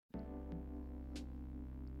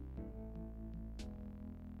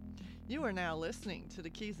You are now listening to the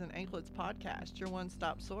Keys and Anklets podcast, your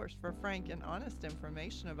one-stop source for frank and honest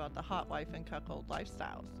information about the hot wife and cuckold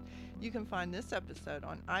lifestyles. You can find this episode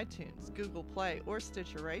on iTunes, Google Play, or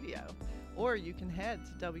Stitcher Radio, or you can head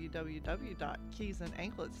to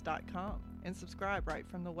www.keysandanklets.com and subscribe right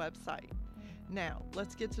from the website. Now,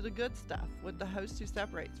 let's get to the good stuff with the host who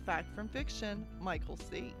separates fact from fiction, Michael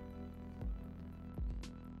C.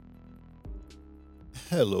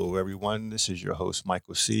 Hello, everyone. This is your host,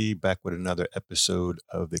 Michael C., back with another episode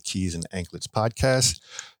of the Keys and Anklets podcast.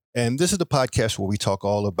 And this is the podcast where we talk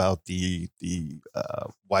all about the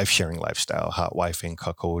wife-sharing lifestyle, hot wifing,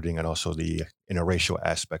 cuckolding, and also the interracial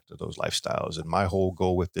aspect of those lifestyles. And my whole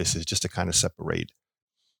goal with this is just to kind of separate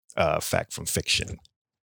fact from fiction.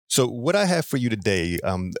 So what I have for you today,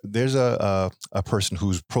 there's a person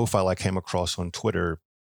whose profile I came across on Twitter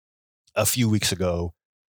a few weeks ago.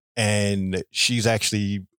 And she's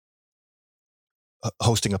actually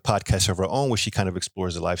hosting a podcast of her own where she kind of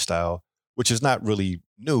explores the lifestyle, which is not really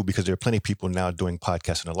new because there are plenty of people now doing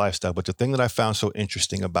podcasts on the lifestyle. But the thing that I found so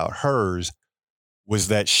interesting about hers was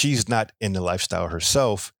that she's not in the lifestyle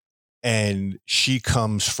herself, and she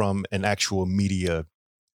comes from an actual media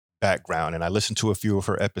background. And I listened to a few of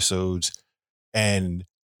her episodes, and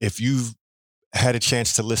if you've had a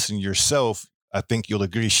chance to listen yourself, I think you'll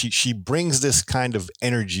agree. She brings this kind of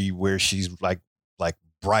energy where she's like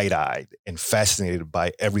bright-eyed and fascinated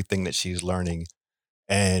by everything that she's learning.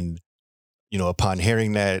 And, you know, upon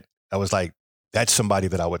hearing that, I was like, that's somebody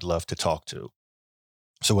that I would love to talk to.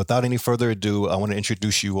 So without any further ado, I want to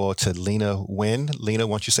introduce you all to Leyna Wynn. Leyna,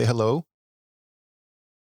 why don't you say hello?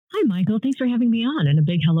 Hi, Michael. Thanks for having me on. And a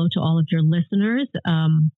big hello to all of your listeners. I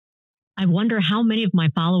wonder how many of my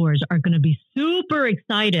followers are going to be super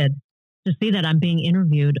excited to see that I'm being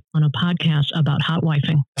interviewed on a podcast about hot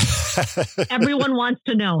wifing. Everyone wants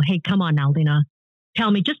to know, hey, come on now, Leyna.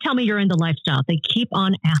 Just tell me you're in the lifestyle. They keep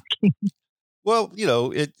on asking. Well,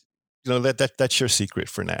 that's your secret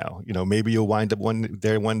for now. You know, maybe you'll wind up one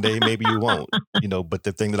day, maybe you won't. But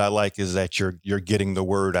the thing that I like is that you're getting the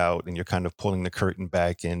word out and you're kind of pulling the curtain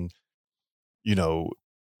back, and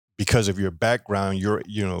because of your background,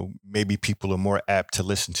 maybe people are more apt to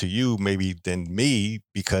listen to you maybe than me,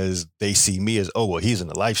 because they see me as, oh, well, he's in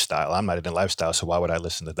the lifestyle. I'm not in the lifestyle, so why would I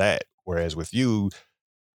listen to that? Whereas with you,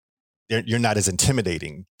 you're not as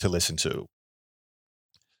intimidating to listen to.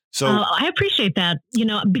 So I appreciate that,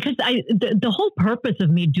 because the whole purpose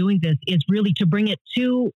of me doing this is really to bring it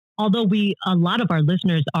to, although a lot of our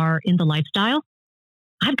listeners are in the lifestyle,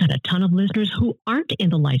 I've got a ton of listeners who aren't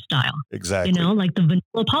in the lifestyle. Exactly. Like the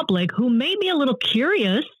vanilla public who may be a little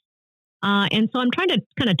curious. And so I'm trying to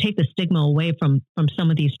kind of take the stigma away from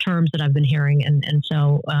some of these terms that I've been hearing. And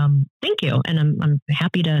so thank you. And I'm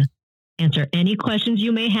happy to answer any questions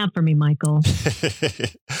you may have for me, Michael.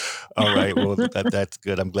 All right. Well, that's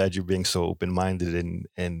good. I'm glad you're being so open-minded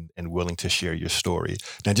and willing to share your story.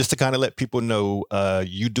 Now, just to kind of let people know,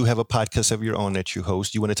 you do have a podcast of your own that you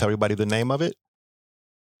host. You want to tell everybody the name of it?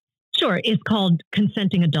 Sure. It's called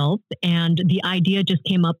Consenting Adults. And the idea just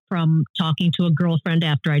came up from talking to a girlfriend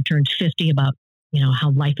after I turned 50 about,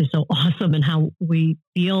 how life is so awesome and how we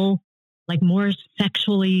feel like more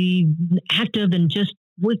sexually active and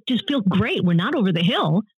we just feel great. We're not over the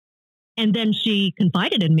hill. And then she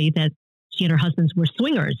confided in me that she and her husbands were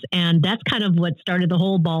swingers. And that's kind of what started the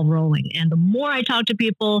whole ball rolling. And the more I talk to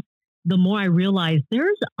people, the more I realize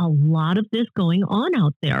there's a lot of this going on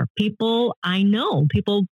out there. People I know,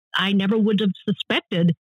 people I never would have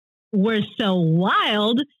suspected were so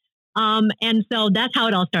wild. And so that's how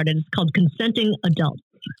it all started. It's called Consenting Adults.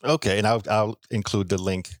 Okay. And I'll include the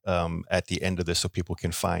link at the end of this so people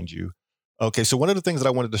can find you. Okay. So one of the things that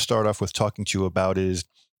I wanted to start off with talking to you about is,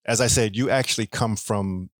 as I said, you actually come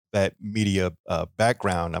from that media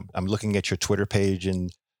background. I'm looking at your Twitter page,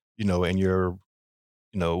 and, in your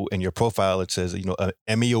profile, it says, an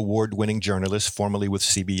Emmy award-winning journalist, formerly with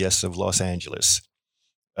CBS of Los Angeles.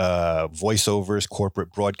 Voiceovers,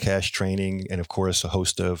 corporate broadcast training, and of course, a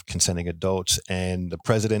host of Consenting Adults, and the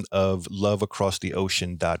president of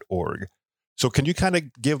loveacrosstheocean.org. So can you kind of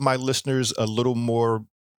give my listeners a little more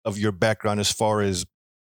of your background as far as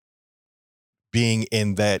being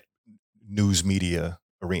in that news media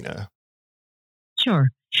arena? Sure.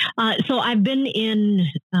 So I've been in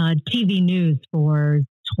TV news for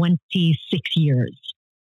 26 years.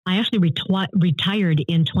 I actually retired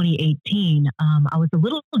in 2018. I was a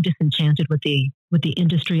little disenchanted with the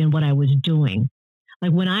industry and what I was doing.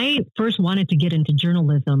 Like when I first wanted to get into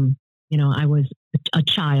journalism, I was a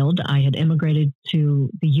child. I had immigrated to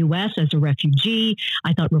the U.S. as a refugee.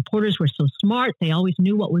 I thought reporters were so smart. They always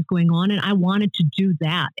knew what was going on. And I wanted to do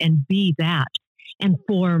that and be that. And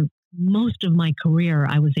for most of my career,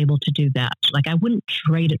 I was able to do that. Like I wouldn't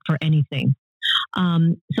trade it for anything.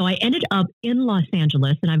 So I ended up in Los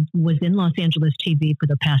Angeles, and I was in Los Angeles TV for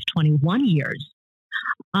the past 21 years.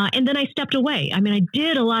 And then I stepped away. I mean, I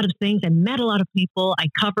did a lot of things. I met a lot of people. I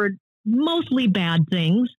covered mostly bad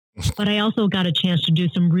things, but I also got a chance to do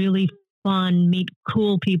some really fun, meet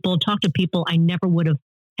cool people, talk to people I never would have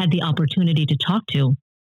had the opportunity to talk to.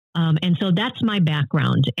 And so that's my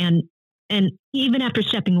background. And even after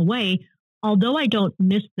stepping away, although I don't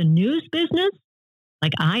miss the news business,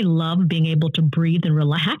 like I love being able to breathe and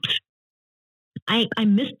relax. I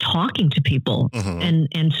miss talking to people. Mm-hmm.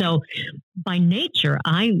 And so by nature,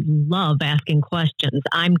 I love asking questions.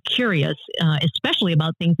 I'm curious, especially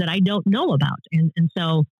about things that I don't know about. And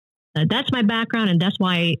so that's my background. And that's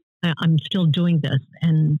why I'm still doing this.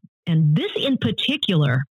 And this in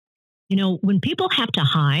particular, you know, when people have to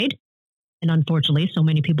hide, and unfortunately, so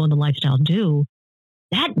many people in the lifestyle do,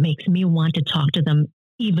 that makes me want to talk to them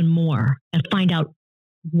even more and find out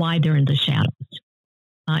why they're in the shadows.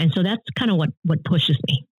 And so that's kind of what pushes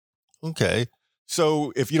me. Okay.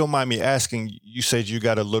 So if you don't mind me asking, you said you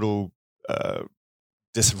got a little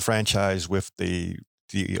disenfranchised with the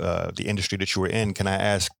industry that you were in. Can I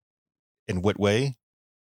ask in what way?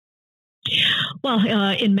 Well,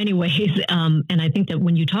 in many ways. And I think that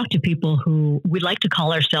when you talk to people who we like to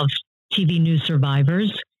call ourselves TV news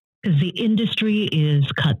survivors, because the industry is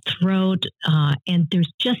cutthroat, and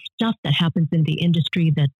there's just stuff that happens in the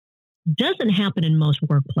industry that doesn't happen in most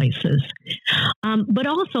workplaces. But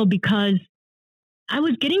also because I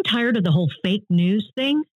was getting tired of the whole fake news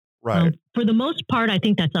thing. Right. For the most part, I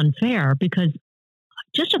think that's unfair because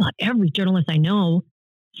just about every journalist I know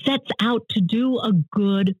sets out to do a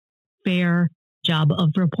good, fair job of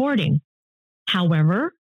reporting.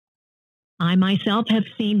 However, I myself have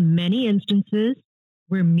seen many instances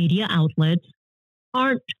where media outlets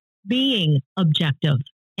aren't being objective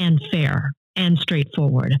and fair and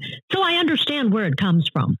straightforward. So I understand where it comes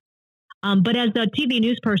from. But as a TV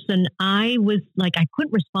news person, I was like, I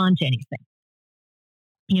couldn't respond to anything.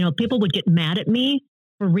 You know, people would get mad at me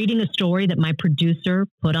for reading a story that my producer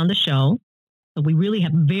put on the show. So we really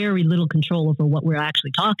have very little control over what we're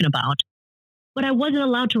actually talking about. But I wasn't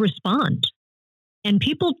allowed to respond. And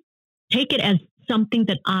people take it as something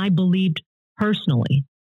that I believed personally.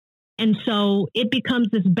 And so it becomes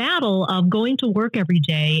this battle of going to work every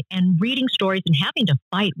day and reading stories and having to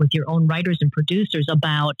fight with your own writers and producers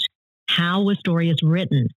about how a story is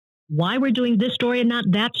written, why we're doing this story and not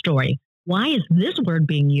that story. Why is this word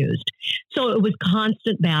being used? So it was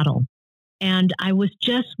constant battle. And I was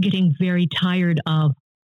just getting very tired of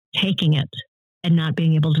taking it and not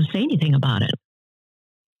being able to say anything about it.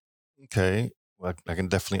 Okay. Well, I can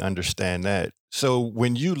definitely understand that. So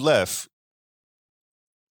when you left,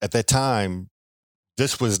 at that time,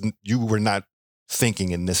 you were not thinking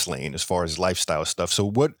in this lane as far as lifestyle stuff. So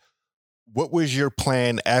what was your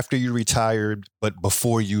plan after you retired, but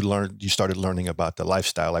before you started learning about the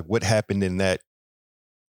lifestyle? Like what happened in that,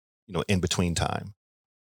 in between time?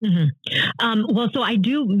 Mm-hmm. Well, so I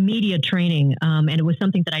do media training, and it was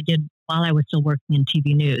something that I did while I was still working in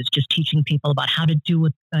TV news, just teaching people about how to deal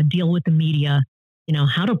with the media,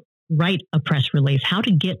 how to write a press release, how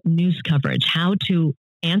to get news coverage, how to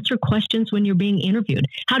answer questions when you're being interviewed,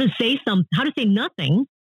 how to say nothing,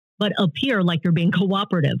 but appear like you're being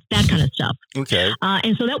cooperative, that kind of stuff. Okay.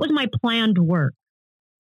 And so that was my planned work.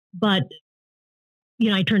 But,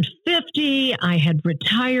 I turned 50, I had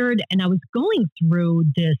retired, and I was going through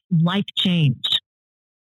this life change.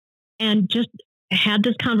 And just had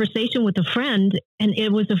this conversation with a friend, and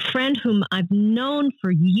it was a friend whom I've known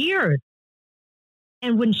for years.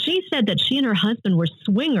 And when she said that she and her husband were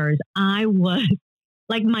swingers, I was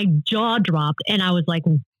like, my jaw dropped, and I was like,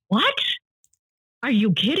 what? Are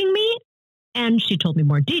you kidding me? And she told me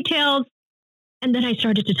more details. And then I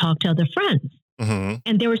started to talk to other friends. Mm-hmm.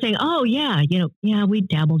 And they were saying, oh, yeah, we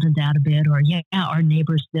dabbled in that a bit, or yeah, our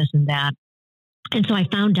neighbors, this and that. And so I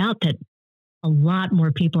found out that a lot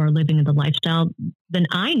more people are living in the lifestyle than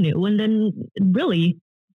I knew, and then really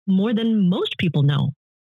more than most people know.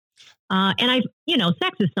 And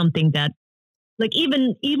sex is something that, like,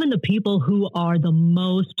 even the people who are the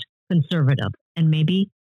most conservative, and maybe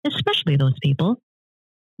especially those people,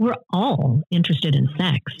 we're all interested in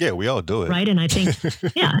sex. Yeah, we all do it. Right. And I think,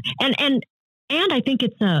 yeah. And I think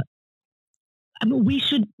we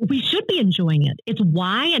should be enjoying it. It's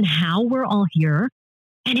why and how we're all here.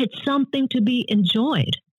 And it's something to be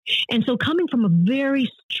enjoyed. And so coming from a very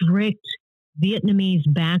strict Vietnamese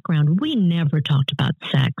background, we never talked about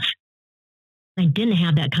sex. I didn't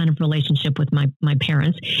have that kind of relationship with my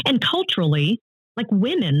parents. And culturally, like,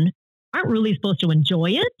 women aren't really supposed to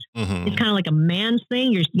enjoy it. Mm-hmm. It's kind of like a man's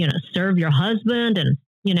thing. You're, serve your husband and,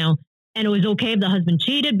 and it was okay if the husband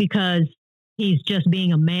cheated because he's just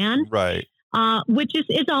being a man. Right. Which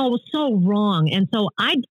is all so wrong. And so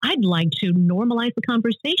I'd like to normalize the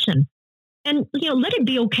conversation and, let it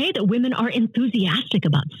be okay that women are enthusiastic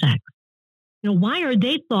about sex. Why are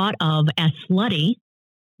they thought of as slutty,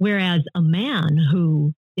 whereas a man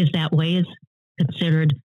who is that way is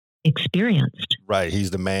considered experienced? Right.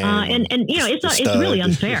 He's the man. And it's really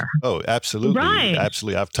unfair. Oh, absolutely. Right.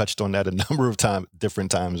 Absolutely. I've touched on that a number of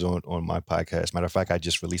different times on my podcast. Matter of fact, I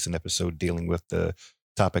just released an episode dealing with the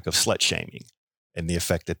topic of slut shaming and the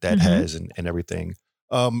effect that Mm-hmm. has and everything.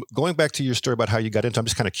 Going back to your story about how you got into, I'm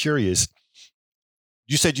just kind of curious.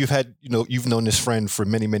 You said you've known this friend for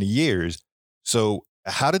many, many years. So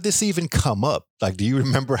how did this even come up? Like, do you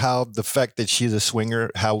remember how the fact that she's a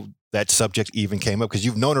swinger, how that subject even came up? Because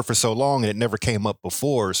you've known her for so long and it never came up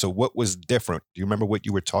before. So what was different? Do you remember what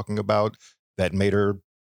you were talking about that made her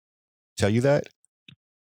tell you that?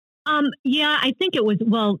 Yeah, I think it was,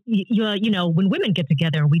 when women get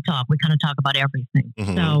together and we kind of talk about everything.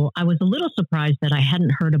 Mm-hmm. So I was a little surprised that I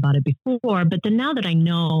hadn't heard about it before, but then now that I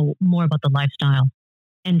know more about the lifestyle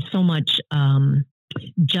and so much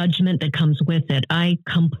judgment that comes with it, I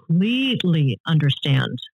completely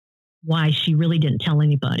understand why she really didn't tell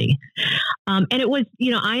anybody. And it was,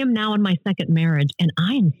 I am now in my second marriage and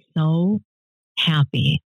I am so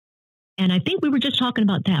happy. And I think we were just talking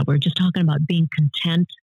about that. We're just talking about being content.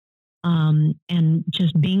 And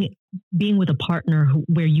just being with a partner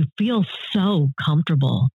where you feel so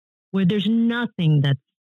comfortable, where there's nothing that's,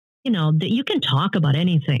 that you can talk about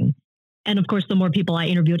anything. And of course, the more people I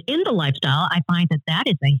interviewed in the lifestyle, I find that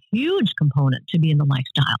is a huge component to be in the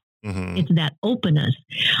lifestyle. Mm-hmm. It's that openness.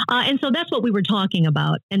 And so that's what we were talking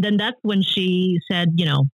about. And then that's when she said,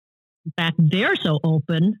 in fact, they're so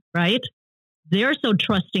open, right? They're so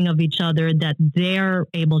trusting of each other that they're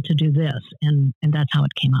able to do this. And that's how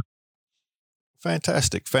it came up.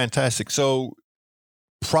 Fantastic. Fantastic. So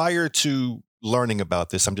prior to learning about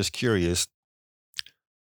this, I'm just curious,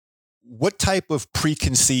 what type of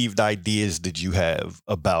preconceived ideas did you have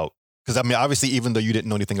about, because I mean, obviously, even though you didn't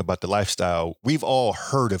know anything about the lifestyle, we've all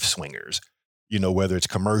heard of swingers, whether it's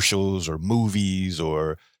commercials or movies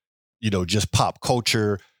or, just pop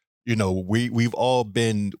culture, we're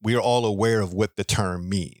all aware of what the term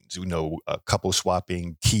means, couple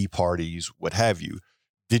swapping, key parties, what have you.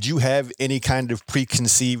 Did you have any kind of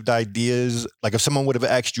preconceived ideas? Like if someone would have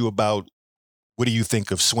asked you about, what do you think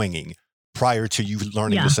of swinging prior to you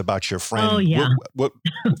learning this about your friend? Oh, yeah. What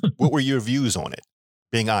were your views on it?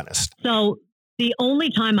 Being honest. So the only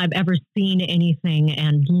time I've ever seen anything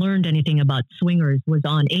and learned anything about swingers was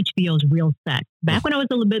on HBO's Real Sex, back when I was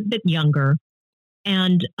a little bit younger.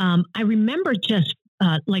 And I remember just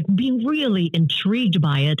being really intrigued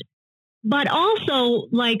by it, but also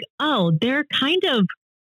they're kind of,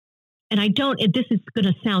 and this is going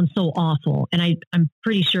to sound so awful, and I'm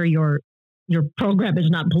pretty sure your program is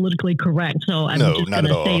not politically correct, so I'm just going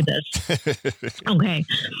to say this. Okay.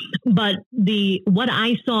 But what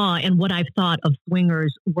I saw and what I've thought of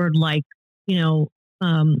swingers were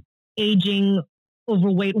aging,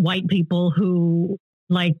 overweight white people who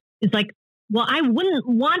it's like, well, I wouldn't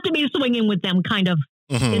want to be swinging with them kind of.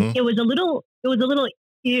 Mm-hmm. It was a little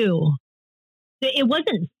ew. It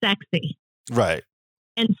wasn't sexy. Right.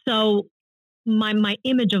 And so my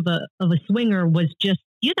image of a swinger was just,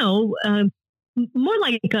 more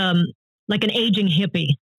like an aging hippie.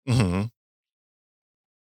 Mm-hmm.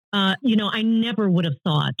 I never would have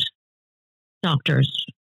thought doctors,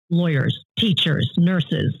 lawyers, teachers,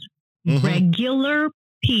 nurses, Mm-hmm. regular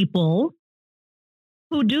people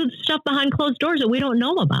who do stuff behind closed doors that we don't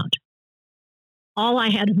know about. All I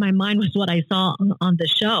had in my mind was what I saw on the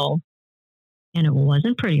show. And it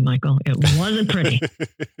wasn't pretty, Michael. It wasn't pretty.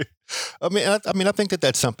 I mean, I think that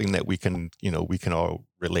that's something that we can all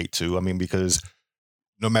relate to. I mean, because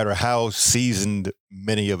no matter how seasoned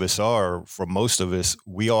many of us are, for most of us,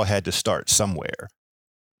 we all had to start somewhere.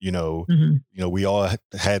 Mm-hmm. We all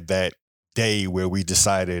had that day where we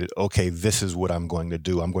decided, okay, this is what I'm going to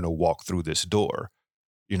do. I'm going to walk through this door.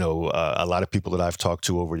 A lot of people that I've talked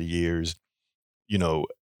to over the years,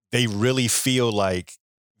 they really feel like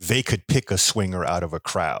they could pick a swinger out of a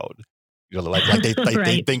crowd. Like they Right.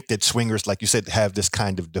 they think that swingers, like you said, have this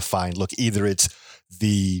kind of defined look. Either it's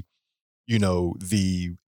the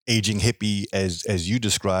aging hippie as you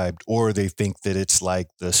described, or they think that it's like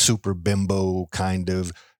the super bimbo kind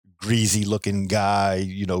of greasy looking guy,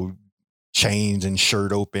 chains and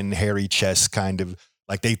shirt open, hairy chest kind of,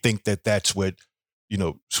 like they think that that's what,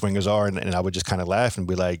 swingers are. And I would just kind of laugh and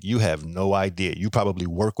be like, you have no idea. You probably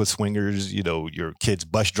work with swingers. Your kid's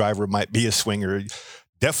bus driver might be a swinger.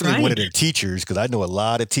 Definitely one of their teachers, because I know a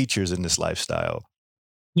lot of teachers in this lifestyle.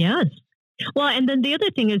 Yes. Well, and then the other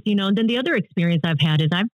thing is, then the other experience I've had is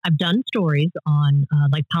I've done stories on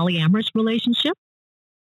like polyamorous relationships.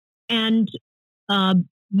 And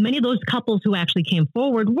many of those couples who actually came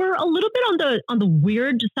forward were a little bit on the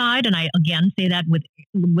weird side. And I, again, say that with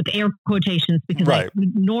air quotations, because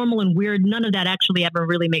normal and weird, none of that actually ever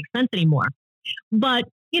really makes sense anymore. But,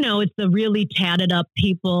 it's the really tatted up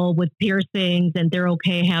people with piercings, and they're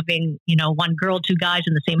okay having, one girl, two guys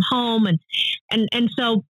in the same home. And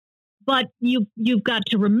so, but you've got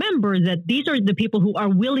to remember that these are the people who are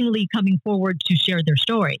willingly coming forward to share their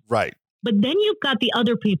story. Right. But then you've got the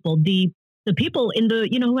other people, the people in the,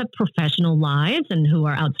 who have professional lives and who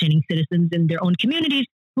are outstanding citizens in their own communities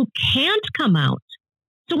who can't come out.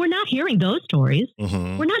 So we're not hearing those stories.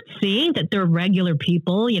 Mm-hmm. We're not seeing that they're regular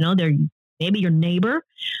people, they're maybe your neighbor.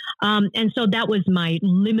 And so that was my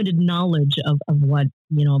limited knowledge of what,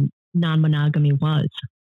 non-monogamy was.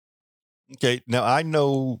 Okay. Now I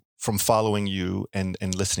know from following you and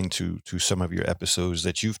listening to some of your episodes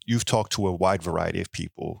that you've talked to a wide variety of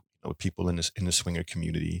people, people in the swinger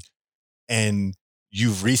community. And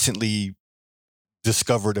you've recently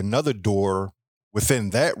discovered another door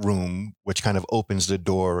within that room, which kind of opens the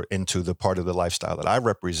door into the part of the lifestyle that I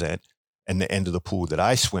represent and the end of the pool that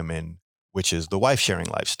I swim in, which is the wife sharing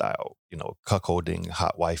lifestyle, cuckolding,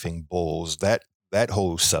 hot wifing, bulls, that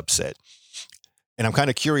whole subset. And I'm kind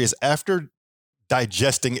of curious, after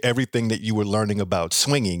digesting everything that you were learning about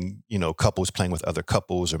swinging, couples playing with other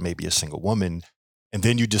couples or maybe a single woman, and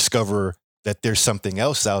then you discover that there's something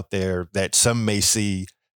else out there that some may see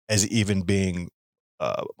as even being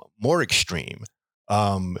more extreme.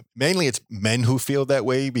 Mainly it's men who feel that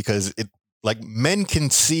way, because men can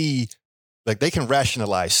see, they can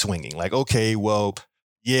rationalize swinging. Like, okay, well,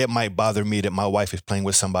 yeah, it might bother me that my wife is playing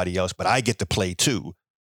with somebody else, but I get to play too.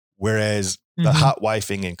 Whereas the hot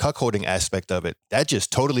wifing and cuckolding aspect of it, that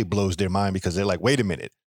just totally blows their mind, because they're like, wait a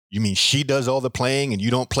minute, you mean she does all the playing and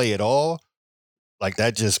you don't play at all? Like,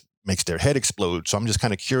 that just makes their head explode. So I'm just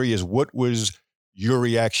kind of curious, what was your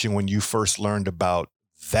reaction when you first learned about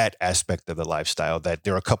that aspect of the lifestyle, that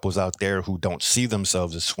there are couples out there who don't see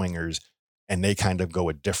themselves as swingers and they kind of go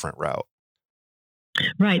a different route?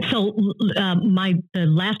 Right. So the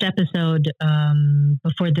last episode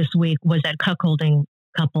before this week was that cuckolding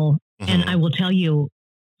couple. Mm-hmm. And I will tell you,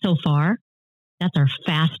 so far, that's our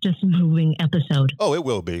fastest moving episode. Oh, it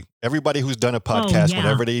will be. Everybody who's done a podcast,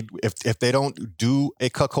 whenever if they don't do a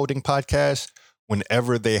cuckolding podcast,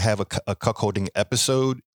 whenever they have a cuckolding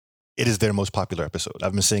episode, it is their most popular episode.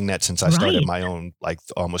 I've been seeing that since I started my own,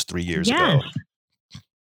 almost 3 years ago.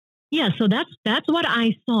 Yeah, so that's what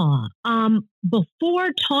I saw. Before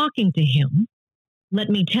talking to him, let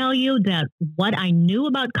me tell you that what I knew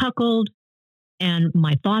about cuckold and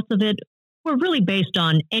my thoughts of it were really based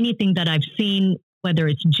on anything that I've seen, whether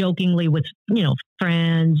it's jokingly with,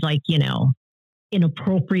 friends,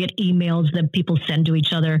 inappropriate emails that people send to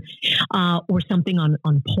each other, or something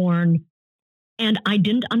on porn. And I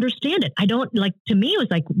didn't understand it. To me, it was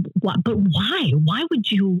like, what, but why? Why would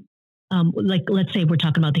you, let's say we're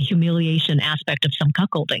talking about the humiliation aspect of some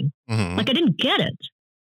cuckolding. Mm-hmm. I didn't get it.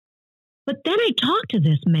 But then I talked to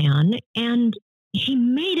this man, and he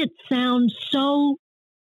made it sound so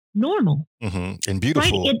normal. Mm-hmm. And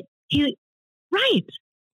beautiful. Right.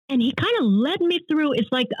 And he kind of led me through,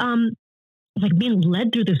 it's like being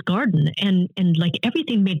led through this garden, and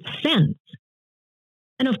everything made sense.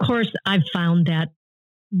 And of course, I've found that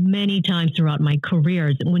many times throughout my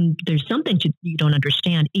careers, when there's something you don't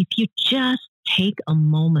understand, if you just take a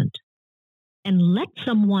moment and let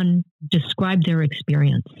someone describe their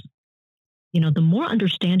experience, the more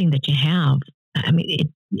understanding that you have,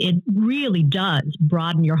 it really does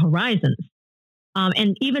broaden your horizons.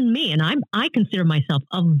 And even me, and I consider myself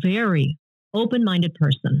a very open-minded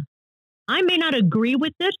person. I may not agree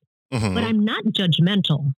with it, mm-hmm. but I'm not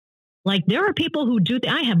judgmental. There are people who do,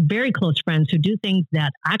 I have very close friends who do things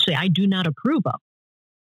that actually I do not approve of,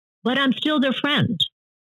 but I'm still their friend,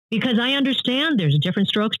 because I understand there's different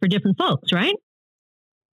strokes for different folks, right?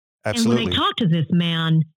 Absolutely. And when I talked to this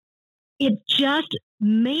man, it just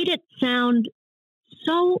made it sound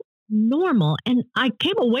so normal. And I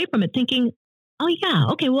came away from it thinking, oh yeah,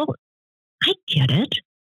 okay, well, I get it.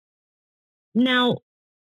 Now,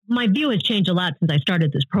 my view has changed a lot since I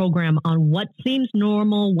started this program on what seems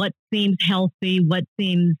normal, what seems healthy, what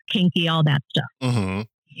seems kinky, all that stuff. Mm-hmm.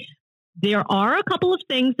 There are a couple of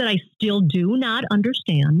things that I still do not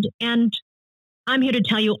understand. And I'm here to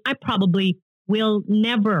tell you, I probably will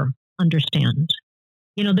never understand.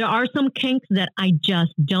 There are some kinks that I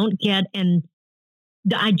just don't get, and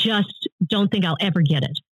I just don't think I'll ever get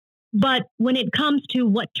it. But when it comes to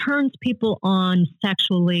what turns people on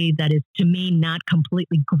sexually, that is to me not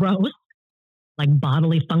completely gross, like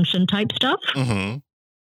bodily function type stuff, Mm-hmm.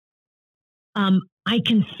 I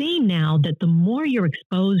can see now that the more you're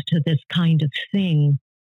exposed to this kind of thing,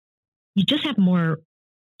 you just have more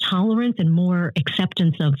tolerance and more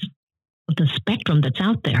acceptance of the spectrum that's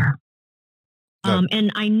out there. Good.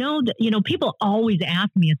 And I know that, people always ask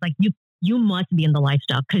me, it's like, you must be in the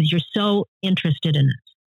lifestyle because you're so interested in it.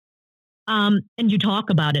 And you talk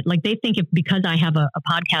about it. Like they think because I have a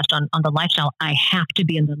podcast on the lifestyle, I have to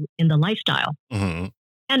be in the lifestyle. Mm-hmm.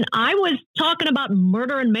 And I was talking about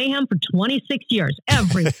murder and mayhem for 26 years,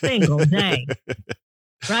 every single day.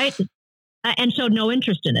 Right. And so no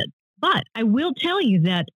interest in it. But I will tell you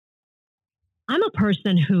that I'm a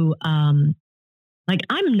person who, I'm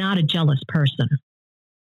not a jealous person.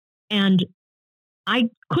 And I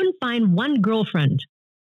couldn't find one girlfriend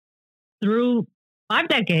through 5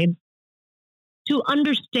 decades to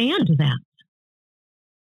understand that.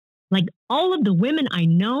 Like all of the women I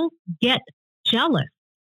know get jealous.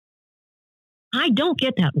 I don't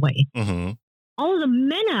get that way. Mm-hmm. All of the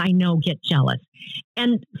men I know get jealous.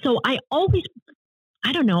 And so I always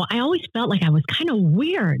felt like I was kind of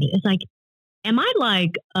weird. It's like, am I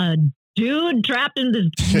like a dude trapped in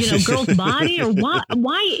this, girl's body? Or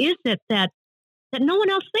why is it that no one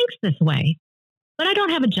else thinks this way? But I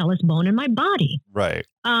don't have a jealous bone in my body. Right.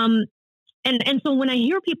 And so when I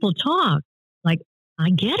hear people talk, like,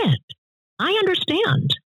 I get it. I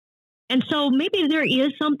understand. And so maybe there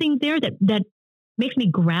is something there that makes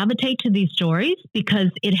me gravitate to these stories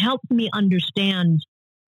because it helps me understand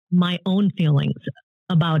my own feelings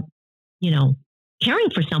about,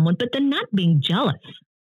 caring for someone, but then not being jealous.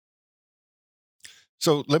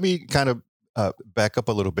 So let me kind of back up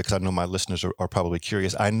a little bit because I know my listeners are probably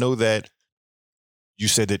curious. I know that you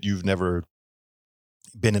said that you've never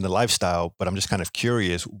been in the lifestyle, but I'm just kind of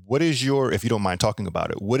curious. What is if you don't mind talking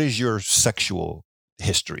about it, what is your sexual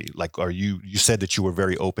history? Like, you said that you were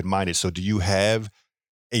very open-minded. So do you have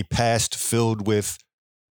a past filled with,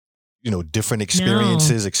 different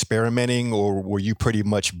experiences, experimenting, or were you pretty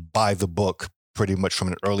much by the book, pretty much from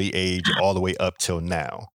an early age all the way up till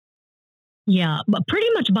now? Yeah, but pretty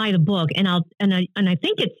much by the book. And I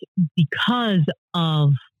think it's because of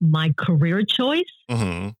my career choice.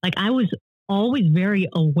 Mm-hmm. Like I was always very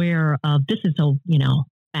aware of this is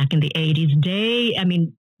back in the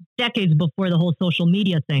 80s decades before the whole social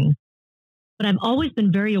media thing. But I've always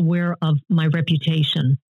been very aware of my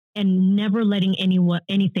reputation and never letting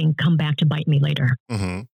anything come back to bite me later.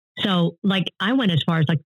 Mm-hmm. So like I went as far as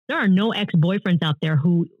like there are no ex-boyfriends out there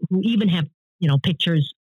who even have,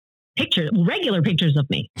 pictures, regular pictures of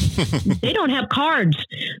me. They don't have cards.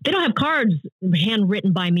 They don't have cards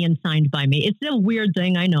handwritten by me and signed by me. It's a weird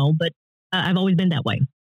thing, I know, but I've always been that way.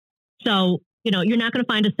 So, you're not going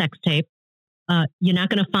to find a sex tape. You're not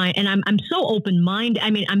going to find, and I'm so open-minded.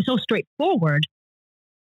 I'm so straightforward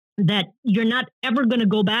that you're not ever going to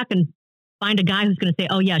go back and find a guy who's going to say,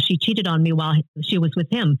 oh yeah, she cheated on me while she was with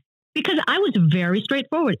him. Because I was very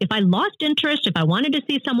straightforward. If I lost interest, if I wanted to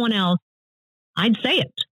see someone else, I'd say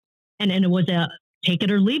it. And it was a take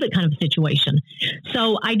it or leave it kind of situation.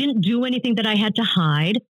 So I didn't do anything that I had to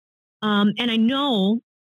hide. And I know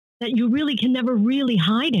that you really can never really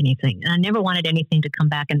hide anything. And I never wanted anything to come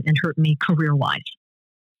back and hurt me career-wise.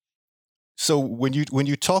 So when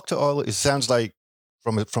you talk to all, it sounds like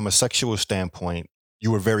from a sexual standpoint,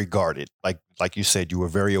 you were very guarded. Like you said, you were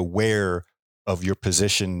very aware of your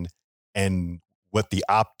position and what the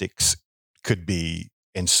optics could be.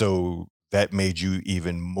 And so that made you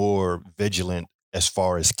even more vigilant as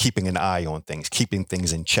far as keeping an eye on things, keeping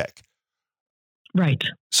things in check. Right.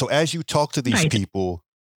 So as you talk to these people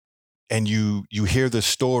and you hear the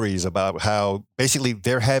stories about how basically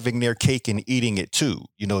they're having their cake and eating it too.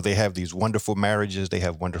 They have these wonderful marriages, they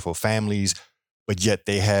have wonderful families, but yet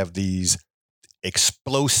they have these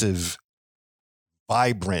explosive,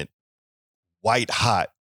 vibrant, white hot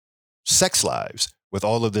sex lives with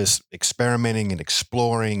all of this experimenting and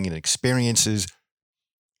exploring and experiences.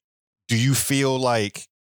 Do you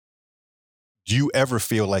ever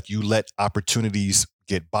feel like you let opportunities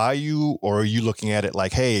get by you, or are you looking at it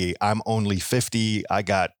like, hey, I'm only 50, I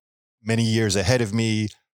got many years ahead of me,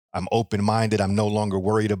 I'm open-minded, I'm no longer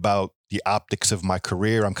worried about the optics of my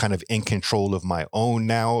career, I'm kind of in control of my own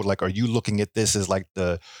now? Like, are you looking at this as like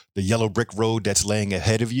the yellow brick road that's laying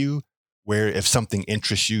ahead of you, where if something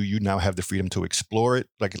interests you, you now have the freedom to explore it?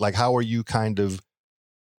 Like how are you kind of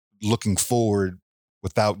looking forward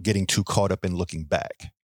without getting too caught up in looking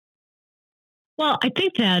back? Well, I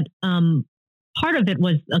think that part of it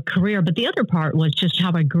was a career, but the other part was just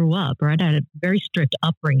how I grew up, right? I had a very strict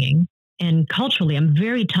upbringing. And culturally, I'm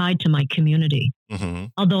very tied to my community. Mm-hmm.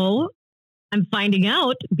 Although I'm finding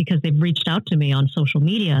out, because they've reached out to me on social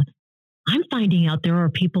media, I'm finding out there are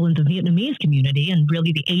people in the Vietnamese community and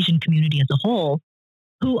really the Asian community as a whole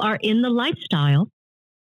who are in the lifestyle,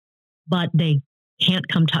 but they can't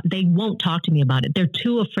they won't talk to me about it. They're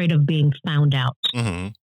too afraid of being found out.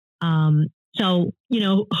 Mm-hmm. So,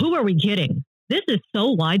 who are we kidding? This is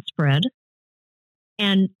so widespread.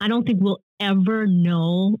 And I don't think we'll ever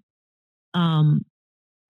know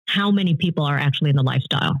how many people are actually in the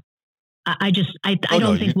lifestyle. I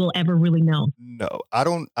don't think we'll ever really know. No, I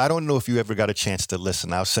don't know if you ever got a chance to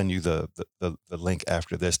listen. I'll send you the link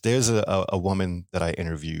after this. There's a woman that I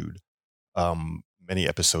interviewed many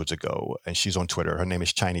episodes ago, and she's on Twitter. Her name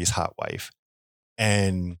is Chinese Hot Wife.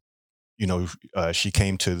 And she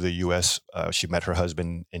came to the U.S. She met her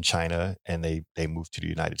husband in China, and they moved to the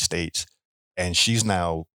United States. And she's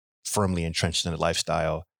now firmly entrenched in the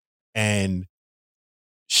lifestyle. And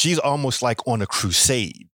she's almost like on a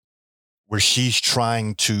crusade where she's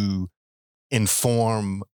trying to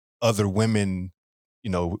inform other women,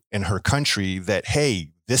 in her country that,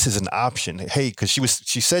 hey, this is an option. Hey, because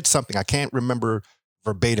she said something, I can't remember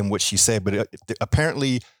verbatim what she said, but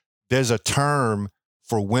apparently there's a term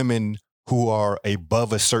for women who are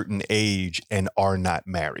above a certain age and are not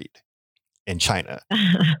married in China.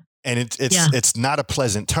 And it's not a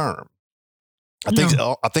pleasant term. I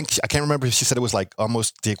think I can't remember if she said it was like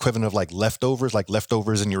almost the equivalent of like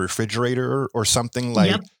leftovers in your refrigerator or something. Like,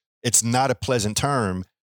 yep. It's not a pleasant term.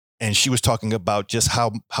 And she was talking about just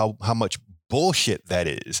how much bullshit that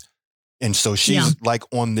is. And so she's like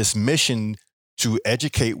on this mission to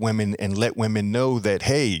educate women and let women know that,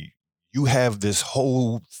 hey, you have this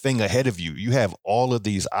whole thing ahead of you. You have all of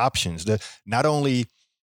these options. That not only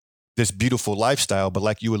this beautiful lifestyle, but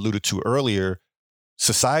like you alluded to earlier,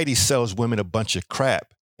 society sells women a bunch of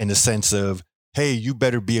crap in the sense of, hey, you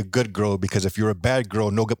better be a good girl because if you're a bad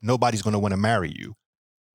girl, nobody's going to want to marry you.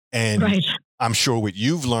 And right. I'm sure what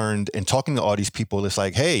you've learned in talking to all these people, it's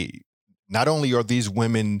like, hey, not only are these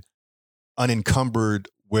women unencumbered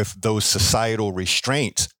with those societal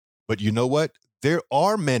restraints, but you know what? There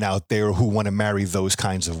are men out there who want to marry those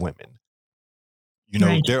kinds of women.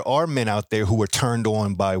 Right. There are men out there who are turned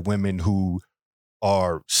on by women who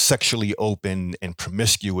are sexually open and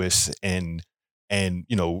promiscuous and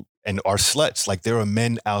are sluts. Like, there are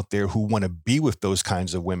men out there who want to be with those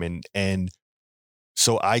kinds of women. And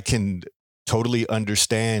so I can totally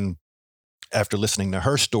understand, after listening to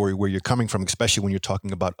her story, where you're coming from, especially when you're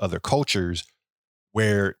talking about other cultures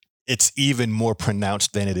where it's even more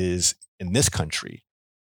pronounced than it is in this country.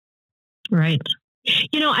 Right.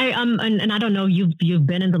 I and I don't know, you've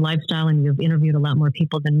been in the lifestyle and you've interviewed a lot more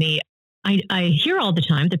people than me. I hear all the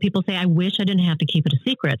time that people say, I wish I didn't have to keep it a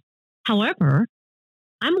secret. However,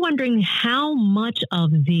 I'm wondering how much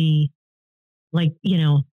of the fact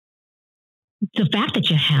that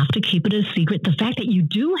you have to keep it a secret, the fact that you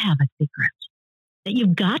do have a secret, that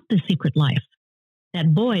you've got the secret life,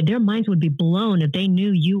 that boy, their minds would be blown if they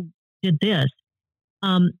knew you did this.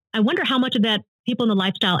 I wonder how much of that people in the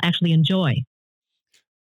lifestyle actually enjoy,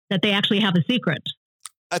 that they actually have a secret.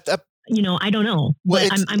 I don't know. Well,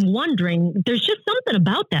 but I'm wondering, there's just something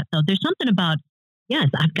about that, though. There's something about, yes,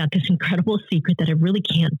 I've got this incredible secret that I really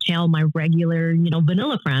can't tell my regular,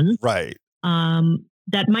 vanilla friends. Right.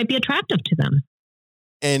 That might be attractive to them.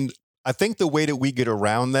 And I think the way that we get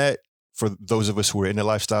around that, for those of us who are in the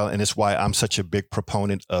lifestyle, and it's why I'm such a big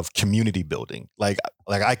proponent of community building. Like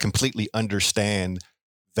I completely understand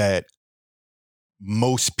that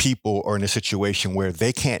most people are in a situation where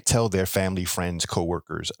they can't tell their family, friends,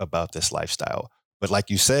 coworkers about this lifestyle. But like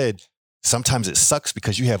you said, sometimes it sucks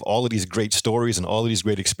because you have all of these great stories and all of these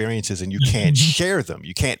great experiences and you can't share them.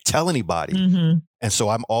 You can't tell anybody. Mm-hmm. And so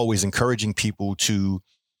I'm always encouraging people to,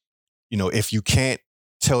 if you can't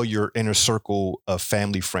tell your inner circle of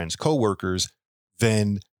family, friends, coworkers,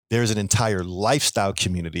 then there's an entire lifestyle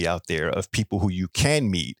community out there of people who you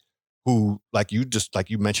can meet, who, like you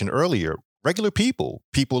mentioned earlier, regular people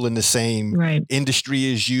in the same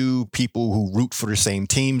industry as you, people who root for the same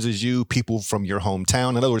teams as you, people from your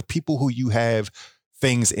hometown. In other words, people who you have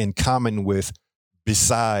things in common with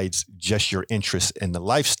besides just your interest in the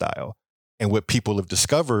lifestyle. And what people have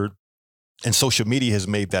discovered, and social media has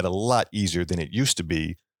made that a lot easier than it used to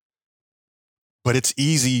be, but it's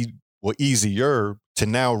easier to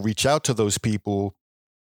now reach out to those people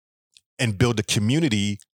and build a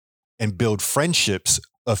community and build friendships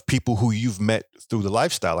of people who you've met through the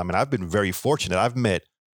lifestyle. I mean, I've been very fortunate. I've met,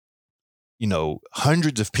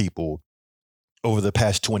 hundreds of people over the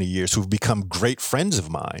past 20 years who've become great friends of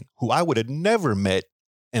mine who I would have never met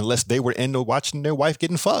unless they were into watching their wife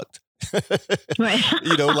getting fucked. Right.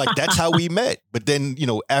 Like that's how we met. But then,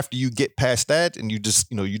 after you get past that and you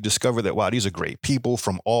just, you discover that, wow, these are great people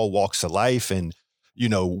from all walks of life. And,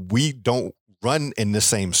 we don't run in the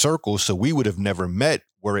same circle. So we would have never met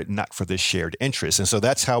were it not for this shared interest. And so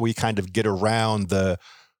that's how we kind of get around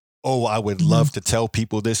I would love to tell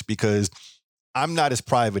people this because I'm not as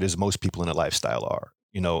private as most people in the lifestyle are,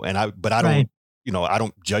 but I don't, I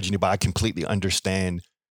don't judge anybody. I completely understand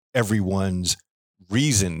everyone's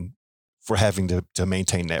reason for having to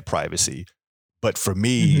maintain that privacy. But for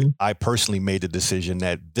me, I personally made the decision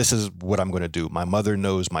that this is what I'm going to do. My mother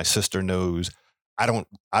knows, my sister knows. I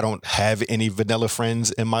don't have any vanilla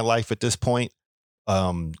friends in my life at this point.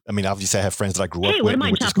 I mean, obviously I have friends that I grew up with. What am I,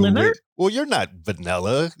 went to chopped school liver? with. Well, you're not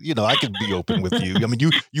vanilla. I could be open with you. I mean,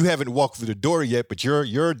 you haven't walked through the door yet, but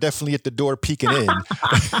you're definitely at the door peeking in.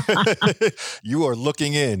 You are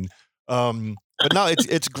looking in. But no,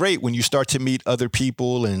 it's great when you start to meet other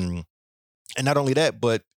people and not only that,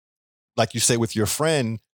 but like you say with your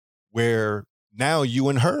friend, where now you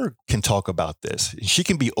and her can talk about this. She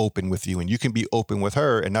can be open with you and you can be open with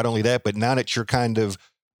her. And not only that, but now that you're kind of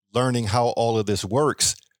learning how all of this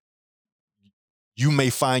works, you may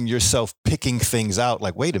find yourself picking things out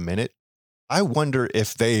like, wait a minute, I wonder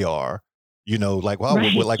if they are, like, wow,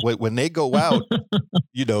 Right. like when they go out,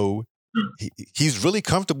 he's really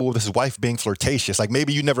comfortable with his wife being flirtatious. Like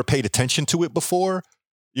maybe you never paid attention to it before,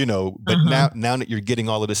 but now that you're getting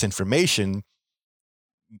all of this information,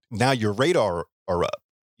 now your radar are up,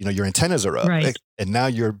 your antennas are up, Right. and now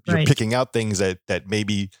you're Right. picking out things that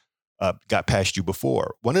maybe got past you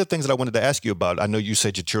before. One of the things that I wanted to ask you about, I know you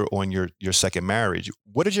said that you're on your second marriage.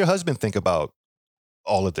 What did your husband think about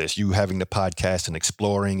all of this? You having the podcast and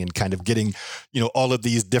exploring and kind of getting, all of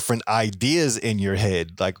these different ideas in your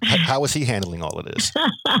head. Like, how is he handling all of this?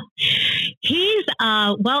 He's,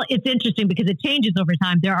 well, it's interesting because it changes over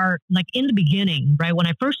time. There are, like, in the beginning, right, when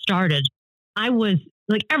I first started, I was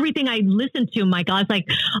like, everything I listened to, Michael, I was like,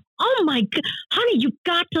 oh my God, honey, you've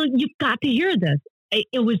got to hear this.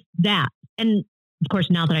 It was that. And of course,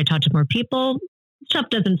 now that I talk to more people, stuff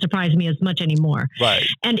doesn't surprise me as much anymore. Right.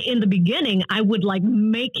 And in the beginning, I would like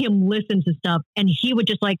make him listen to stuff and he would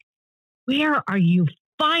just like, where are you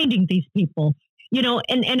finding these people?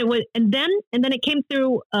 And it was, and then it came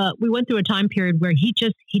through, we went through a time period where he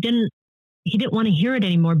didn't want to hear it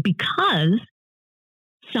anymore because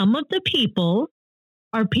some of the people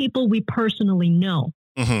are people we personally know.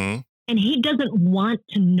 Mm-hmm. And he doesn't want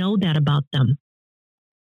to know that about them.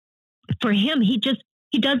 For him, he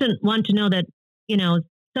doesn't want to know that,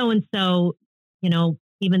 so-and-so,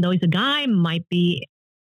 even though he's a guy, might be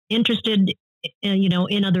interested,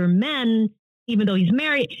 in other men, even though he's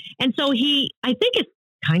married. And so I think it's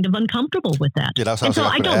kind of uncomfortable with that. Yeah, that's and so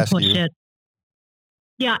I don't push you. it.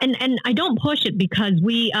 Yeah. And I don't push it because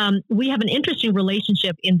we have an interesting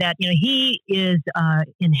relationship in that, he is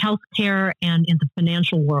in healthcare and in the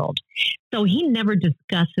financial world. So he never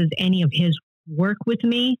discusses any of his work with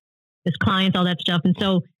me, his clients, all that stuff. And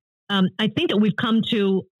so I think that we've come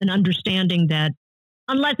to an understanding that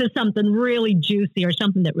unless it's something really juicy or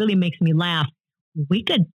something that really makes me laugh, we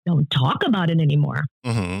don't talk about it anymore.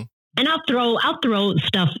 Mm-hmm. And I'll throw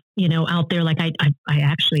stuff, out there. Like I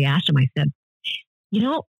actually asked him, I said,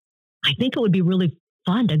 I think it would be really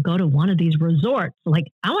fun to go to one of these resorts. Like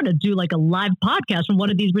I want to do like a live podcast from one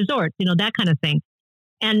of these resorts, that kind of thing.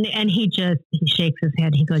 And he shakes his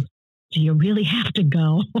head. He goes, do you really have to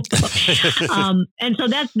go? And so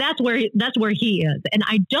that's where he is. And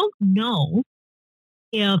I don't know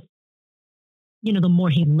if, the more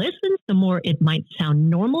he listens, the more it might sound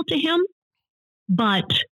normal to him.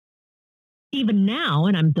 But even now,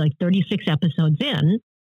 and I'm like 36 episodes in,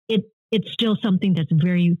 it's still something that's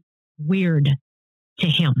very weird to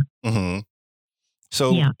him. Mm-hmm.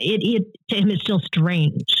 So yeah, it to him it's still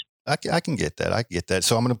strange. I can get that. I get that.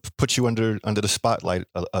 So I'm going to put you under the spotlight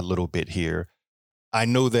a little bit here. I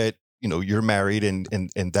know that, you're married and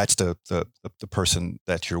that's the person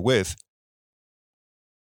that you're with.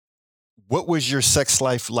 What was your sex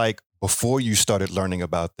life like before you started learning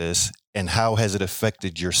about this? And how has it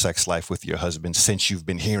affected your sex life with your husband since you've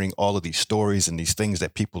been hearing all of these stories and these things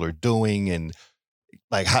that people are doing? And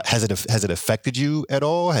like, has it affected you at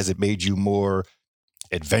all? Has it made you more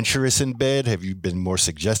adventurous in bed? Have you been more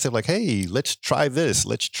suggestive? Like, hey, let's try this.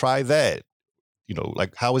 Let's try that.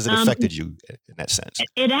 Like how has it affected you in that sense?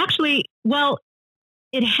 It actually, well,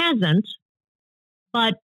 it hasn't,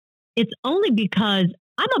 but it's only because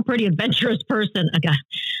I'm a pretty adventurous person. Okay.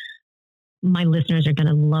 My listeners are going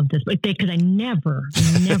to love this because I never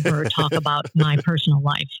talk about my personal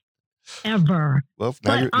life ever. Well,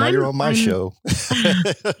 now you're on my show.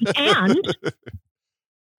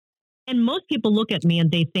 and most people look at me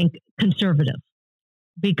and they think conservative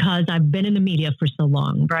because I've been in the media for so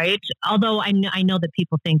long, right? Although I know that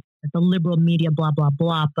people think that the liberal media, blah, blah,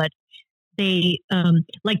 blah, but they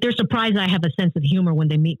they're surprised I have a sense of humor when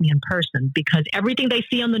they meet me in person because everything they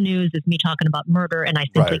see on the news is me talking about murder and I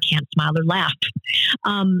simply can't smile or laugh.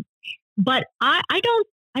 But I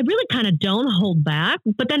really kind of don't hold back.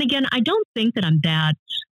 But then again, I don't think that I'm that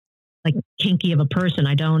like kinky of a person.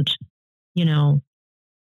 I don't, and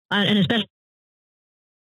especially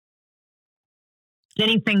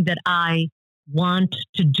anything that I want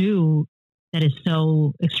to do that is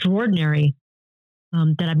so extraordinary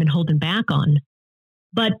that I've been holding back on.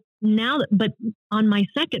 But on my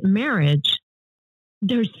second marriage,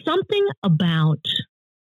 there's something about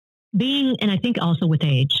being, and I think also with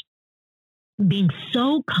age, being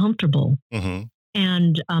so comfortable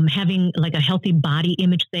and having like a healthy body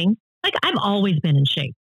image thing. Like I've always been in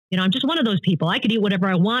shape. I'm just one of those people. I could eat whatever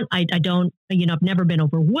I want. I don't, I've never been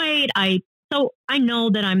overweight. So I know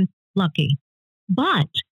that I'm lucky, but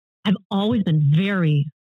I've always been very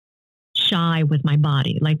shy with my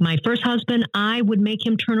body. Like my first husband, I would make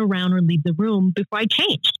him turn around or leave the room before I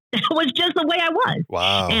changed. That was just the way I was.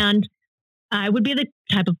 Wow. And I would be the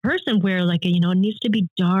type of person where like, it needs to be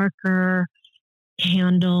darker,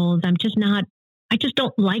 candles. I just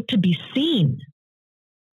don't like to be seen.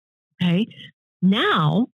 Okay.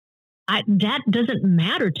 Now that doesn't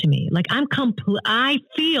matter to me. Like I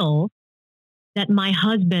feel that my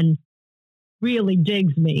husband really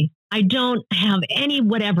digs me. I don't have any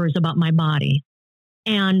whatevers about my body.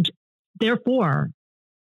 And therefore,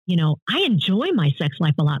 I enjoy my sex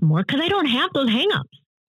life a lot more because I don't have those hangups.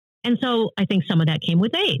 And so I think some of that came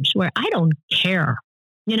with age where I don't care.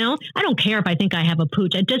 I don't care if I think I have a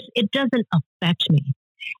pooch. It doesn't affect me.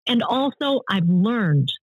 And also I've learned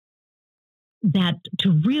that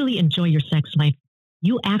to really enjoy your sex life,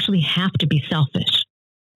 you actually have to be selfish.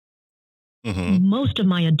 Mm-hmm. Most of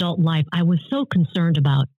my adult life, I was so concerned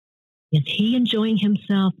about, is he enjoying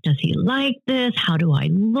himself? Does he like this? How do I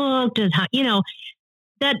look?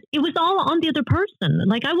 That it was all on the other person.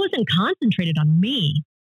 Like I wasn't concentrated on me.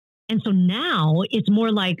 And so now it's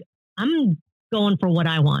more like I'm going for what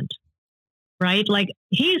I want, right? Like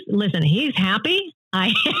he's happy.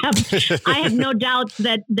 I have no doubts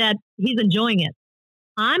that he's enjoying it.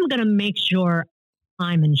 I'm going to make sure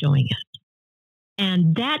I'm enjoying it.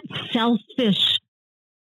 And that selfish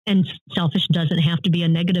doesn't have to be a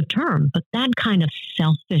negative term, but that kind of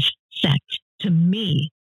selfish sex to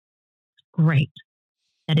me, great.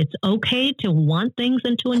 That it's okay to want things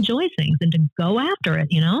and to enjoy things and to go after it,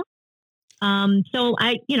 So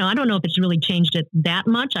I don't know if it's really changed it that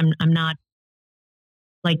much. I'm not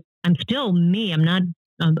like, I'm still me. I'm not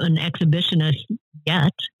an exhibitionist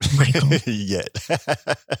yet, Michael. Yet.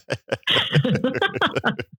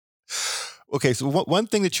 Okay, so one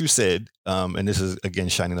thing that you said, and this is, again,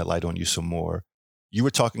 shining the light on you some more, you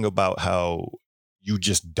were talking about how you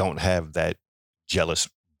just don't have that jealous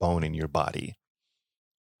bone in your body.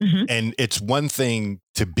 Mm-hmm. And it's one thing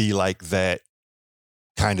to be like that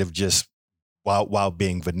kind of just while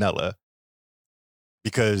being vanilla,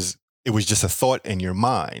 because it was just a thought in your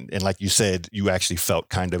mind. And like you said, you actually felt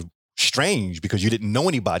kind of strange because you didn't know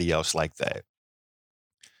anybody else like that.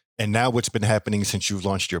 And now what's been happening since you've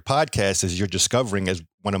launched your podcast is you're discovering, as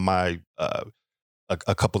one of my,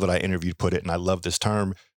 a couple that I interviewed put it, and I love this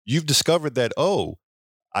term, you've discovered that,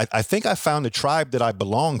 I think I found the tribe that I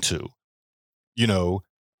belong to.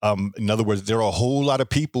 In other words, there are a whole lot of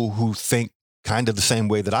people who think kind of the same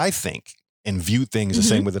way that I think and view things the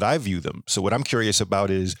same way that I view them. So what I'm curious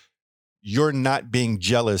about is you're not being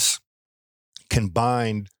jealous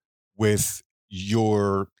combined with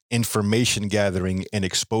your information gathering and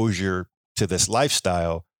exposure to this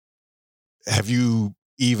lifestyle. Have you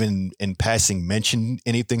even in passing mentioned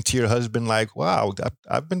anything to your husband like, wow,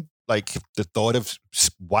 I've been like, the thought of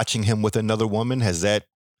watching him with another woman,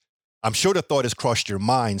 I'm sure the thought has crossed your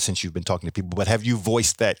mind since you've been talking to people, but have you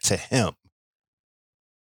voiced that to him?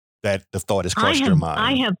 That the thought has crossed your mind?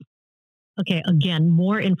 I have. Okay, again,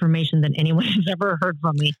 more information than anyone has ever heard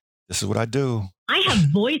from me. This is what I do. I have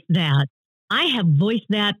voiced that.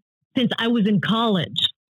 Since I was in college.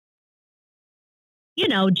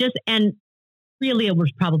 And really it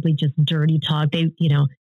was probably just dirty talk.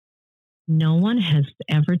 No one has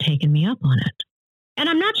ever taken me up on it. And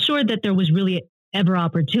I'm not sure that there was really ever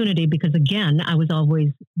opportunity because, again, I was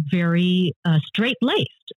always very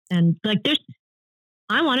straight-laced. And like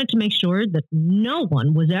I wanted to make sure that no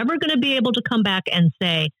one was ever going to be able to come back and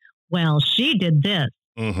say, well, she did this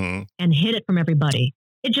Mm-hmm. and hid it from everybody.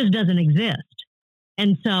 It just doesn't exist.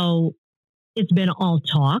 And so it's been all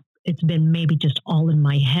talk. It's been maybe just all in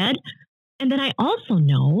my head. And then I also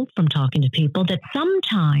know from talking to people that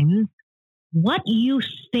sometimes what you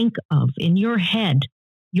think of in your head,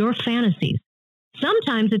 your fantasies,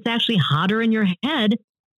 sometimes it's actually hotter in your head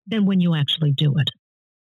than when you actually do it.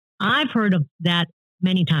 I've heard of that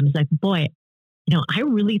many times. Like, boy, I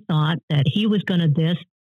really thought that he was going to this.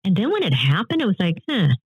 And then when it happened, it was like,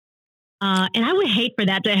 And I would hate for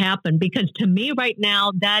that to happen, because to me right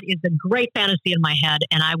now, that is a great fantasy in my head.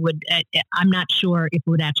 And I'm not sure if it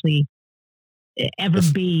would actually ever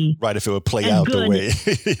be right. If it would play out good.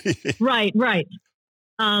 The way. Right.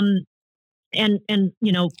 And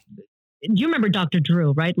you remember Dr.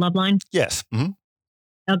 Drew, right? Loveline? Yes. Mm-hmm.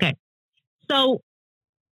 Okay. So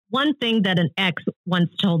one thing that an ex once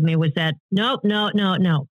told me was that, no.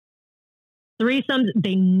 Threesomes,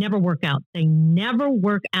 they never work out. They never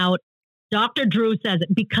work out. Dr. Drew says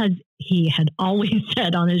it because he had always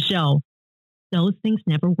said on his show, those things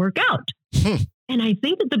never work out. And I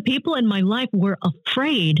think that the people in my life were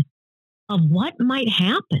afraid of what might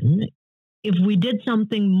happen if we did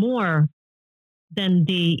something more than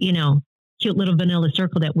the, cute little vanilla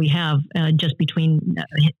circle that we have just between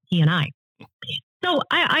he and I. So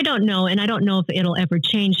I don't know. And I don't know if it'll ever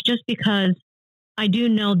change, just because I do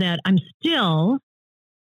know that I still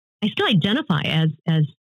identify as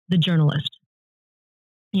the journalist.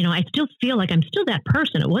 I still feel like I'm still that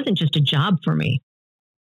person. It wasn't just a job for me.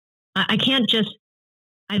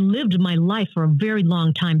 I lived my life for a very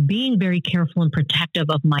long time being very careful and protective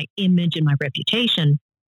of my image and my reputation.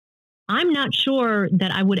 I'm not sure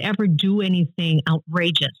that I would ever do anything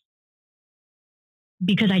outrageous,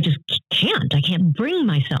 because I just can't. I can't bring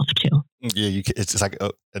myself to. Yeah, it's like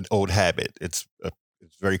an old habit. It's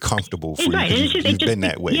very comfortable for you. Right. You've been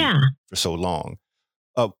that way for so long.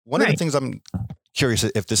 One of the things I'm curious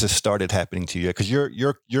if this has started happening to you, because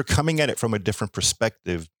you're coming at it from a different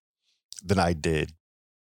perspective than I did,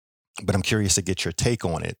 but I'm curious to get your take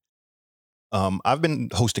on it. I've been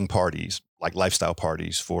hosting parties, like lifestyle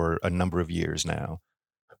parties, for a number of years now.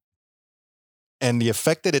 And the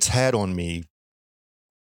effect that it's had on me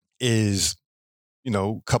is,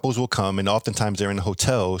 couples will come, and oftentimes they're in a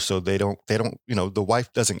hotel, so they don't, the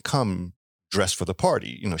wife doesn't come dressed for the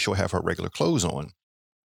party. She'll have her regular clothes on.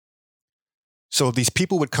 So these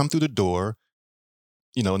people would come through the door,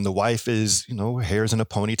 and the wife is, her hair's in a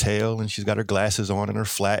ponytail, and she's got her glasses on and her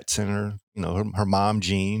flats and her, her mom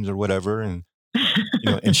jeans or whatever. And,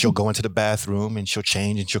 and she'll go into the bathroom and she'll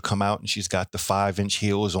change and she'll come out and she's got the 5-inch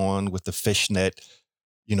heels on with the fishnet,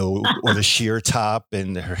 or the sheer top,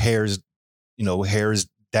 and her hair's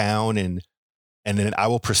down. And then I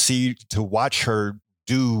will proceed to watch her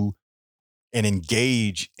do and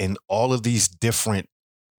engage in all of these different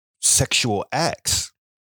sexual acts,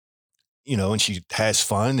 and she has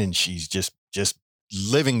fun, and she's just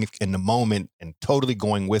living in the moment and totally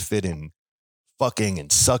going with it, and fucking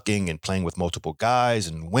and sucking and playing with multiple guys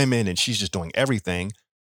and women, and she's just doing everything.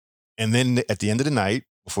 And then at the end of the night,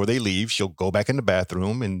 before they leave, she'll go back in the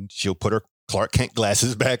bathroom and she'll put her Clark Kent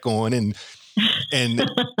glasses back on, and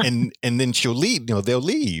then she'll leave. They'll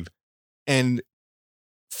leave. And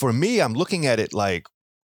for me, I'm looking at it like,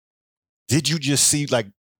 did you just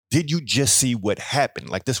see what happened?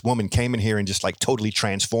 Like, this woman came in here and just like totally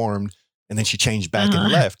transformed, and then she changed back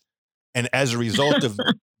and left. And as a result of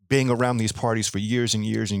being around these parties for years and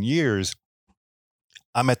years and years,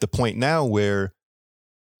 I'm at the point now where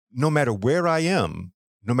no matter where I am,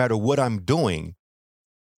 no matter what I'm doing,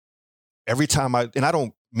 every time and I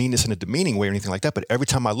don't mean this in a demeaning way or anything like that, but every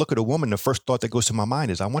time I look at a woman, the first thought that goes to my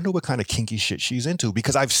mind is, I wonder what kind of kinky shit she's into,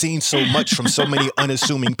 because I've seen so much from so many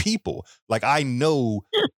unassuming people. Like, I know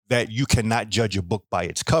that you cannot judge a book by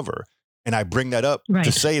its cover. And I bring that up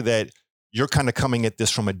to say that you're kind of coming at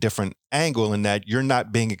this from a different angle, in that you're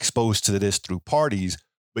not being exposed to this through parties,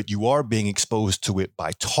 but you are being exposed to it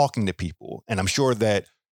by talking to people. And I'm sure that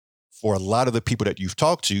for a lot of the people that you've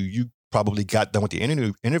talked to, you probably got done with the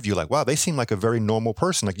interview like, wow, they seem like a very normal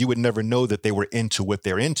person. Like, you would never know that they were into what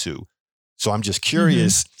they're into. So I'm just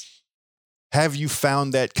curious, have you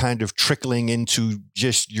found that kind of trickling into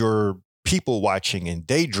just your people watching and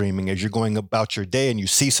daydreaming as you're going about your day, and you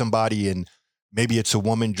see somebody, and maybe it's a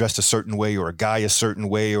woman dressed a certain way or a guy a certain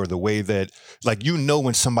way, or the way that, like,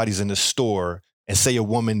 when somebody's in the store, and say a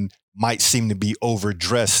woman might seem to be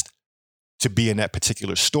overdressed to be in that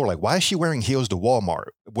particular store. Like, why is she wearing heels to Walmart?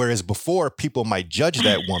 Whereas before, people might judge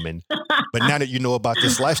that woman. But now that you know about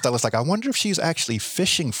this lifestyle, it's like, I wonder if she's actually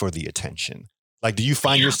fishing for the attention. Like, do you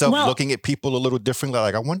find yourself Well, looking at people a little differently?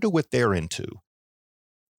 Like, I wonder what they're into.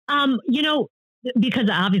 you know, because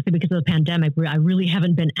obviously because of the pandemic, I really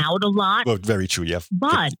haven't been out a lot. Well, very true. Yeah.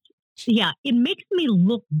 But yeah, it makes me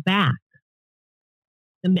look back,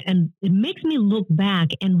 and it makes me look back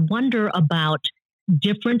and wonder about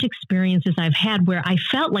different experiences I've had where I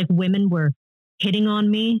felt like women were hitting on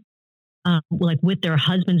me, like with their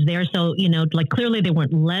husbands there. So, like clearly they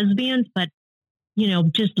weren't lesbians, but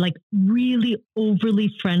just like really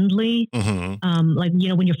overly friendly. Like,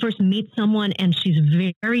 when you first meet someone and she's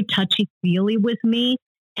very touchy feely with me.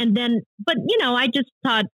 And then, but, I just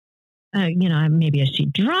thought, maybe is she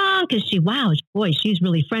drunk? Boy, she's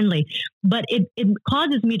really friendly. But it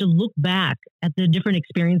causes me to look back at the different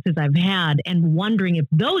experiences I've had and wondering if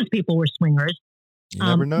those people were swingers. You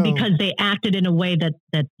never know. Because they acted in a way that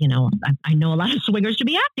I know a lot of swingers to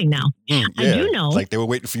be acting now. Yeah. I do know. Like they were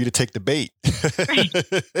waiting for you to take the bait. Right.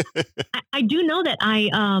 I do know that I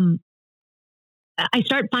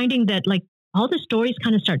start finding that like all the stories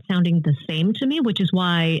kind of start sounding the same to me, which is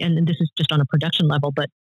why, and this is just on a production level, but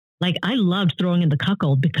like I loved Throwing in the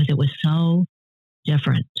Cuckold because it was so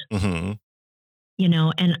different, and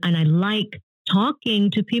I like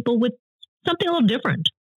talking to people with something a little different.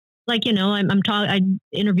 Like, I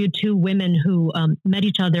interviewed two women who met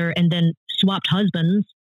each other and then swapped husbands,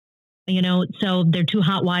 so they're two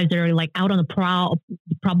hot wives that are like out on the prowl,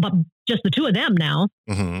 but just the two of them now.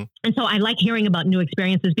 And so I like hearing about new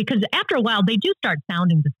experiences because after a while they do start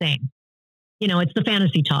sounding the same. It's the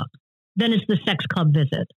fantasy talk. Then it's the sex club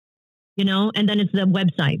visit, and then it's the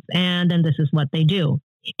websites. And then this is what they do.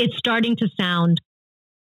 It's starting to sound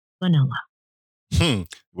vanilla.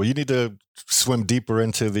 Well, you need to swim deeper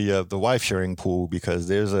into the wife sharing pool because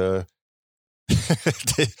there's a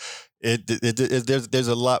there's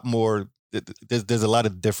a lot more. There's a lot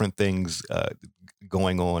of different things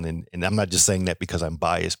going on, and I'm not just saying that because I'm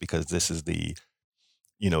biased because this is the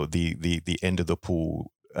the end of the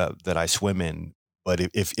pool that I swim in. But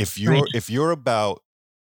if you're about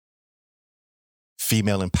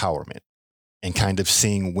female empowerment and kind of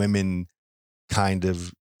seeing women kind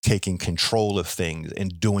of taking control of things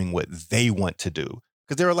and doing what they want to do.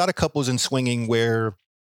 Because there are a lot of couples in swinging where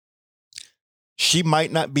she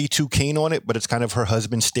might not be too keen on it, but it's kind of her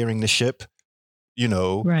husband steering the ship,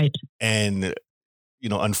 Right. And,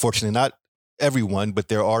 unfortunately not everyone, but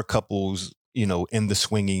there are couples, in the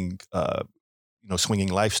swinging, swinging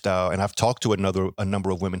lifestyle. And I've talked to a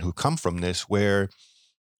number of women who come from this where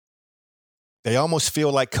they almost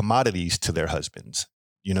feel like commodities to their husbands,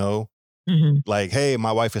 Like, hey,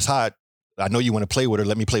 my wife is hot. I know you want to play with her.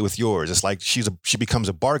 Let me play with yours. It's like she becomes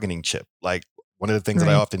a bargaining chip. Like one of the things that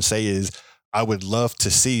I often say is I would love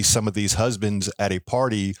to see some of these husbands at a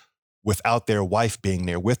party without their wife being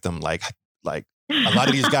there with them. Like a lot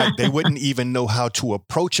of these guys, they wouldn't even know how to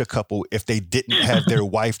approach a couple if they didn't have their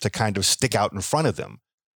wife to kind of stick out in front of them,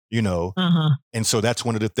 And so that's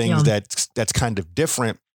one of the things that's kind of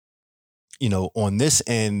different, on this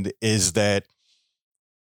end is that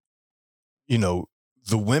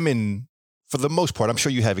the women, for the most part, I'm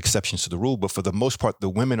sure you have exceptions to the rule, but for the most part, the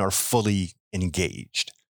women are fully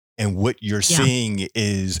engaged. And what you're seeing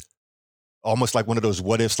is almost like one of those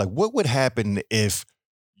what ifs, like what would happen if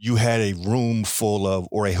you had a room full of,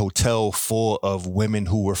 or a hotel full of women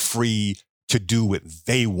who were free to do what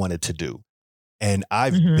they wanted to do. And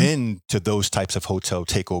I've been to those types of hotel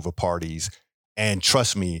takeover parties. And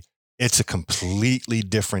trust me, it's a completely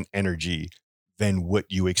different energy than what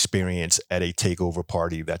you experience at a takeover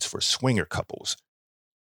party that's for swinger couples,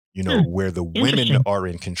 where the women are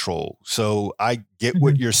in control. So I get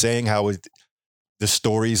what you're saying, how the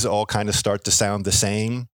stories all kind of start to sound the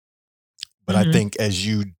same. But I think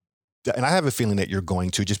and I have a feeling that you're going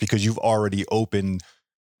to, just because you've already opened,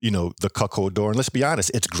 the cuckold door. And let's be honest,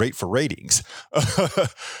 it's great for ratings, so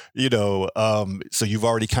you've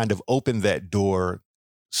already kind of opened that door.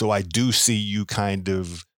 So I do see you kind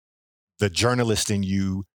of, the journalist in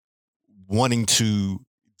you wanting to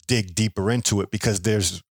dig deeper into it because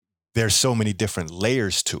there's so many different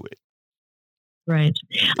layers to it. Right.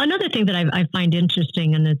 Another thing that I find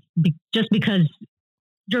interesting, and it's just because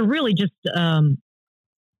you're really just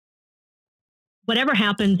whatever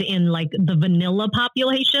happens in like the vanilla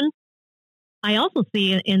population, I also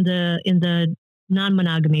see it in the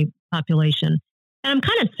non-monogamy population, and I'm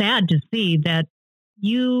kind of sad to see that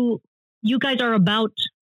you guys are about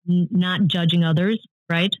not judging others,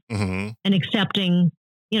 right? And accepting,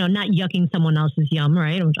 not yucking someone else's yum,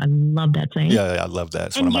 right? I love that saying. Yeah, I love that.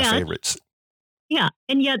 It's one of my favorites. Yeah.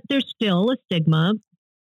 And yet there's still a stigma,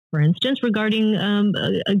 for instance, regarding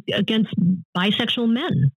against bisexual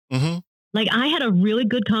men. Like I had a really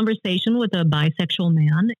good conversation with a bisexual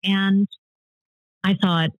man, and I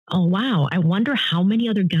thought, oh wow, I wonder how many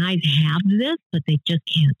other guys have this, but they just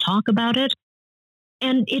can't talk about it.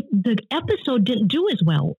 And the episode didn't do as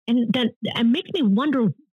well. And that it makes me wonder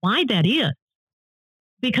why that is.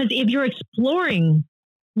 Because if you're exploring,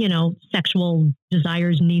 sexual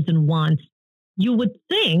desires, needs, and wants, you would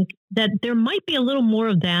think that there might be a little more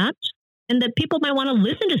of that and that people might want to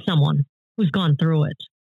listen to someone who's gone through it.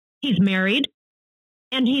 He's married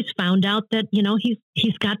and he's found out that,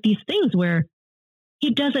 he's got these things where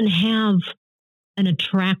he doesn't have an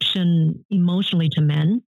attraction emotionally to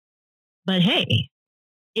men. But hey,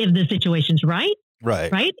 if the situation's right,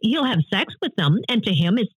 he'll have sex with them. And to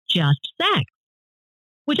him, it's just sex,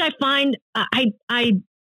 which I find, I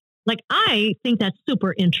think that's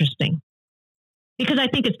super interesting because I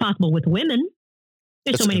think it's possible with women.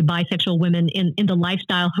 There's so many bisexual women in the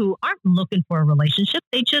lifestyle who aren't looking for a relationship.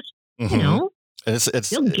 They just, they'll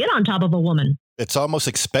get on top of a woman. It's almost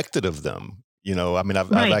expected of them.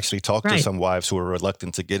 I've actually talked to some wives who are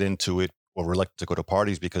reluctant to get into it or reluctant to go to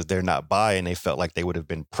parties because they're not bi and they felt like they would have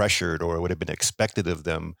been pressured or it would have been expected of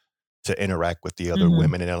them to interact with the other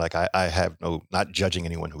women. And they're like, I have not judging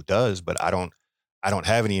anyone who does, but I don't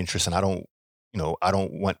have any interest and I don't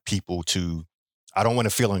want people to, I don't want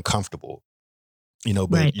to feel uncomfortable,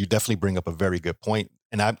 but you definitely bring up a very good point.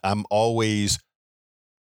 And I'm always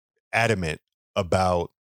adamant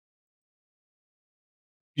about,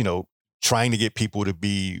 trying to get people to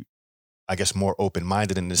be, I guess, more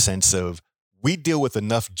open-minded in the sense of we deal with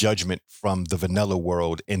enough judgment from the vanilla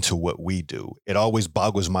world into what we do. It always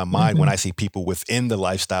boggles my mind when I see people within the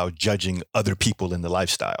lifestyle judging other people in the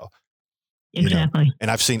lifestyle. Exactly.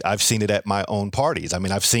 And I've seen it at my own parties. I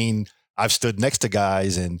mean, I've stood next to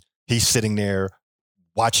guys and he's sitting there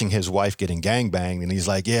watching his wife getting gangbanged and he's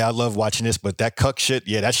like, yeah, I love watching this, but that cuck shit,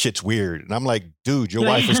 yeah, that shit's weird. And I'm like, dude, your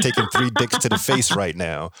wife is taking 3 dicks to the face right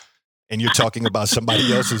now. And you're talking about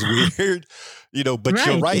somebody else's weird, but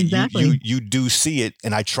you're right. Exactly. You do see it.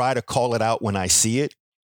 And I try to call it out when I see it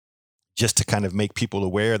just to kind of make people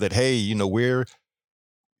aware that, hey, we're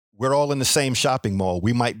all in the same shopping mall.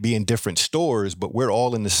 We might be in different stores, but we're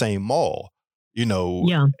all in the same mall,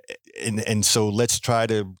 Yeah. And so let's try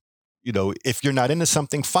to, if you're not into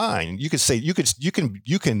something, fine. You could say you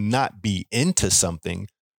can not be into something,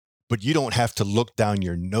 but you don't have to look down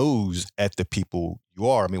your nose at the people you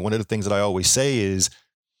are. I mean, one of the things that I always say is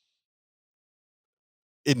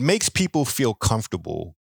it makes people feel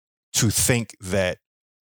comfortable to think that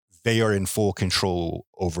they are in full control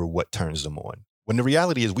over what turns them on. When the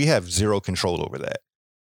reality is we have zero control over that.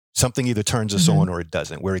 Something either turns us on or it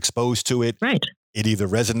doesn't. We're exposed to it. Right. It either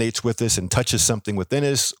resonates with us and touches something within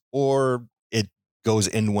us or it goes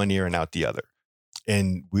in one ear and out the other.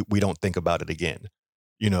 And we don't think about it again.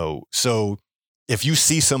 So if you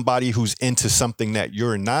see somebody who's into something that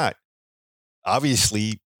you're not,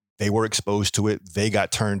 obviously they were exposed to it, they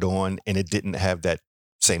got turned on, and it didn't have that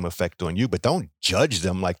same effect on you. But don't judge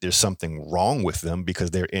them like there's something wrong with them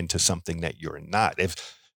because they're into something that you're not.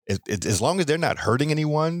 As long as they're not hurting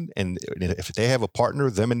anyone, and if they have a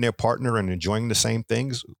partner, them and their partner, and enjoying the same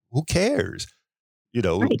things, who cares?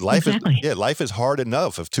 Right, life is hard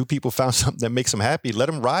enough. If 2 people found something that makes them happy, let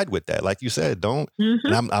them ride with that. Like you said, don't.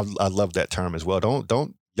 And I love that term as well.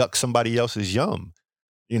 Don't yuck somebody else's yum.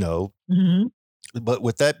 But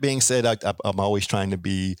with that being said, I'm always trying to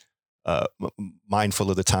be mindful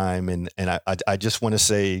of the time, and I just want to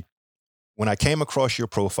say, when I came across your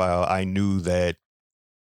profile, I knew that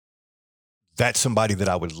that's somebody that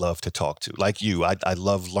I would love to talk to. Like you, I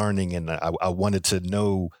love learning, and I wanted to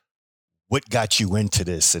know what got you into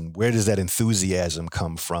this and where does that enthusiasm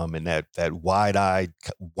come from and that wide-eyed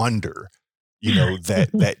wonder,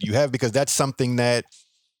 that you have, because that's something that,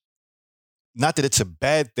 not that it's a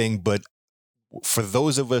bad thing, but for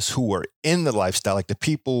those of us who are in the lifestyle, like the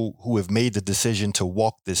people who have made the decision to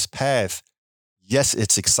walk this path, yes,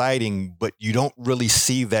 it's exciting, but you don't really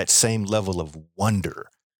see that same level of wonder.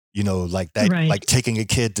 Like that, like taking a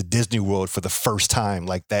kid to Disney World for the first time,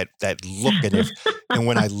 like that look. And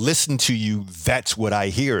when I listen to you, that's what I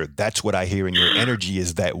hear. That's what I hear in your energy,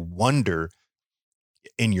 is that wonder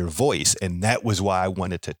in your voice. And that was why I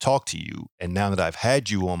wanted to talk to you. And now that I've had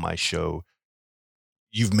you on my show,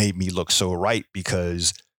 you've made me look so right,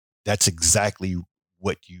 because that's exactly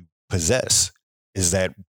what you possess, is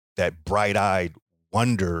that bright-eyed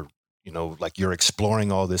wonder. Like you're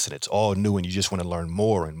exploring all this and it's all new and you just want to learn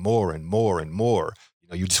more and more and more and more.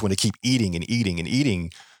 You just want to keep eating and eating and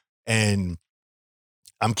eating. And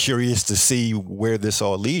I'm curious to see where this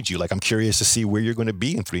all leads you. Like, I'm curious to see where you're going to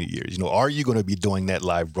be in 3 years. Are you going to be doing that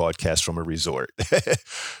live broadcast from a resort?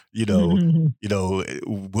 you know,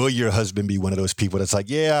 will your husband be one of those people that's like,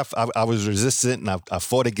 yeah, I was resistant and I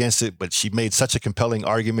fought against it, but she made such a compelling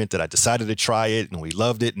argument that I decided to try it and we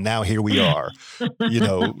loved it. And now here we are.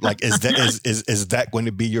 Like, is that going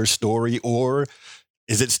to be your story, or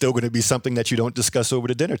is it still going to be something that you don't discuss over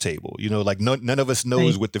the dinner table? Like none of us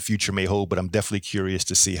knows what the future may hold, but I'm definitely curious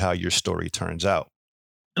to see how your story turns out.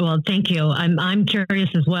 Well, thank you. I'm curious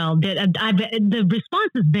as well. The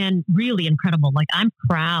response has been really incredible. Like, I'm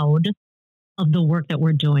proud of the work that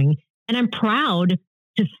we're doing, and I'm proud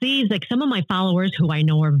to see like some of my followers who I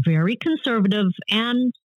know are very conservative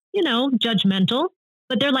and judgmental,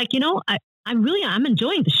 but they're like, I'm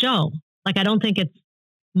enjoying the show. Like, I don't think it's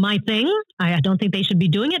my thing. I don't think they should be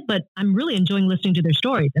doing it, but I'm really enjoying listening to their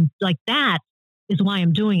stories. And like, that is why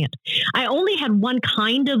I'm doing it. I only had one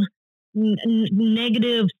kind of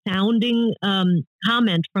negative sounding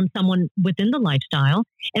comment from someone within the lifestyle,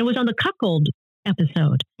 and it was on the cuckold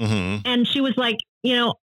episode. Mm-hmm. And she was like,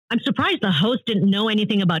 I'm surprised the host didn't know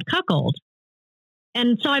anything about cuckold.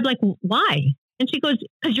 And so I'm like, why? And she goes,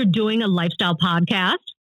 because you're doing a lifestyle podcast.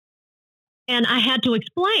 And I had to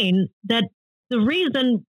explain that the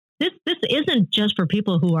reason this isn't just for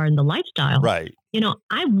people who are in the lifestyle. Right.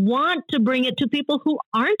 I want to bring it to people who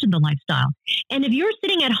aren't in the lifestyle. And if you're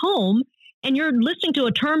sitting at home and you're listening to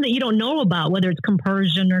a term that you don't know about, whether it's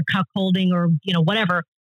compersion or cuckolding or, whatever,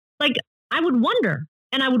 like, I would wonder,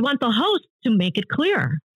 and I would want the host to make it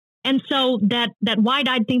clear. And so that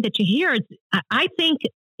wide-eyed thing that you hear, I think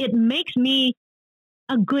it makes me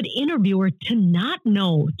a good interviewer to not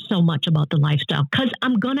know so much about the lifestyle, because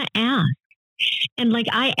I'm going to ask. And like,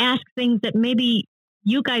 I ask things that maybe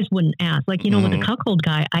you guys wouldn't ask. Like, with the cuckold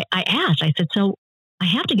guy, I asked, I said, so I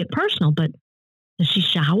have to get personal, but does she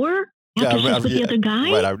shower after she's with the other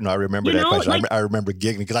guy? Right. I remember that question. Like, I remember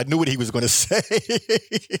giggling because I knew what he was going to say.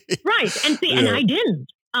 Right. And see, and I didn't.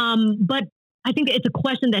 But I think it's a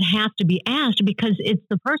question that has to be asked, because it's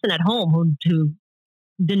the person at home who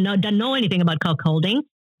doesn't know anything about cuckolding.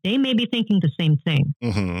 They may be thinking the same thing.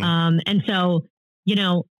 Mm-hmm. And so,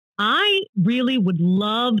 I really would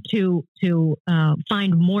love to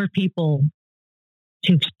find more people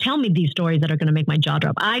to tell me these stories that are going to make my jaw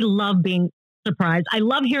drop. I love being surprised. I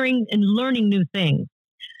love hearing and learning new things.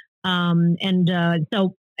 But I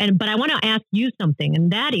want to ask you something,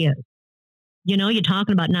 and that is, you're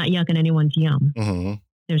talking about not yucking anyone's yum. Mm-hmm.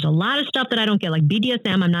 There's a lot of stuff that I don't get, like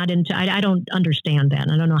BDSM. I'm not into. I don't understand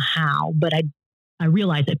that. I don't know how, but I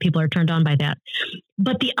realize that people are turned on by that.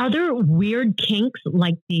 But the other weird kinks,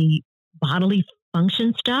 like the bodily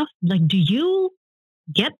function stuff, like, do you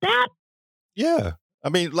get that? Yeah. I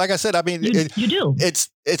mean, like I said, you do.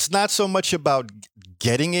 It's not so much about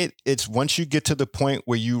getting it. It's once you get to the point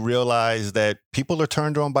where you realize that people are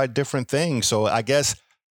turned on by different things. So I guess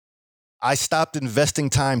I stopped investing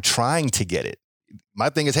time trying to get it. My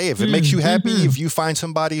thing is, hey, if it makes you happy, if you find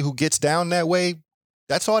somebody who gets down that way,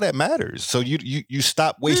 that's all that matters. So you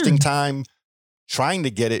stop wasting time trying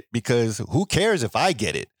to get it, because who cares if I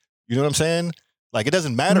get it? You know what I'm saying? Like, it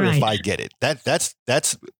doesn't matter if I get it. That's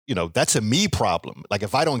a me problem. Like,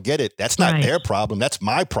 if I don't get it, that's not their problem. That's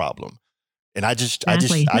my problem. And I just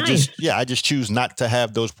choose not to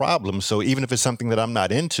have those problems. So even if it's something that I'm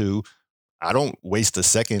not into, I don't waste a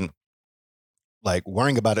second like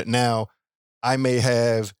worrying about it. Now, I may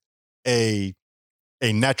have a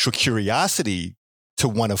natural curiosity to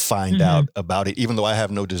want to find out about it, even though I have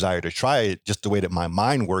no desire to try it. Just the way that my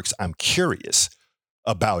mind works, I'm curious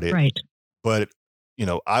about it. Right. But,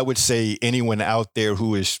 I would say anyone out there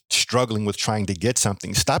who is struggling with trying to get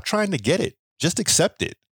something, stop trying to get it. Just accept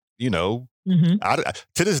it. To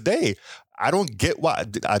this day, I don't get why.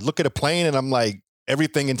 I look at a plane and I'm like,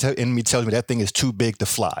 everything in me tells me that thing is too big to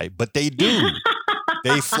fly. But they do.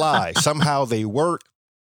 They fly. Somehow they work.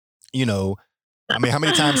 I mean, how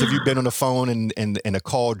many times have you been on the phone and a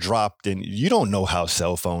call dropped and you don't know how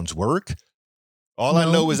cell phones work? All I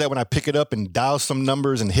know is that when I pick it up and dial some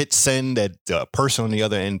numbers and hit send, that the person on the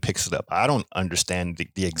other end picks it up. I don't understand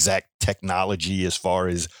the exact technology as far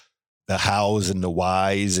as the hows and the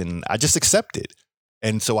whys, and I just accept it.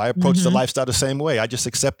 And so I approach the lifestyle the same way. I just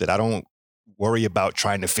accept it. I don't worry about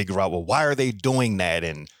trying to figure out, well, why are they doing that?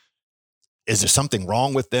 And is there something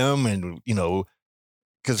wrong with them? And,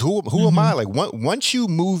 because who am I? Like, once you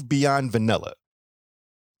move beyond vanilla,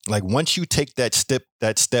 like once you take that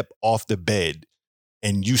step off the bed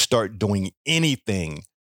and you start doing anything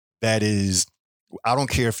that is, I don't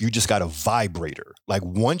care if you just got a vibrator. Like,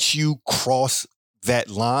 once you cross that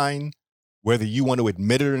line, whether you want to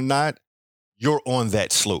admit it or not, you're on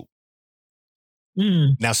that slope.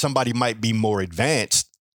 Now, somebody might be more advanced,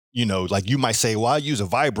 you know, like you might say, well, I use a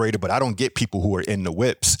vibrator, but I don't get people who are in the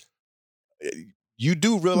whips. You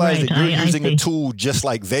do realize that you're using a tool just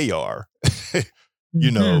like they are,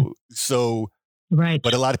 you know, so,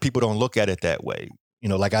 but a lot of people don't look at it that way. You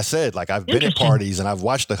know, like I said, like I've been at parties and I've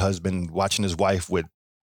watched the husband watching his wife with,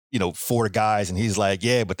 you know, 4 guys, and he's like,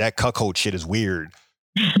 yeah, but that cuckold shit is weird.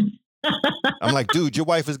 I'm like, dude, your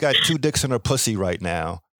wife has got 2 dicks in her pussy right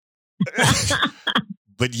now.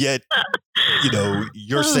 But yet, you know,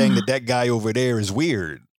 you're saying that guy over there is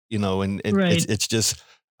weird, you know, and it's just,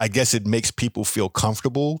 I guess it makes people feel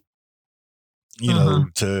comfortable, you know,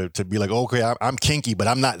 to be like, okay, I'm kinky, but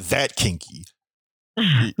I'm not that kinky,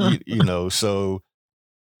 you know, so,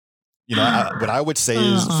 you know, what I would say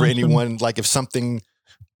is for anyone, like if something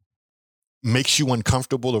makes you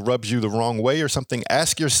uncomfortable or rubs you the wrong way or something,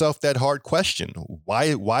 ask yourself that hard question.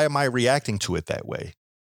 Why am I reacting to it that way?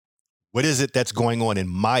 What is it that's going on in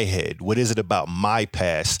my head? What is it about my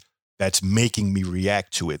past that's making me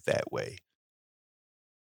react to it that way?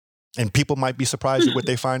 And people might be surprised at what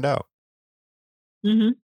they find out.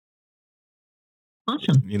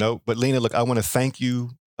 Awesome. You know, but Leyna, look, I want to thank you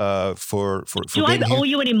for Do I owe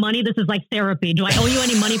you any money? This is like therapy. Do I owe you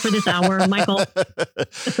any money for this hour, Michael?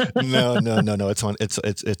 No. It's on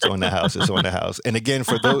the house. It's on the house. And again,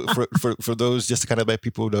 for those for those, just to kind of let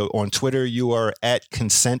people know, on Twitter, you are at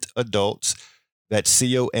Consent Adults. That's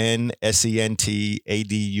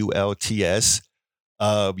CONSENTADULTS.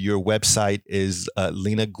 Your website is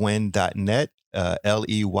leynaguen.net.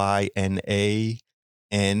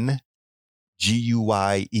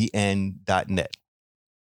 LEYNANGUYEN.net.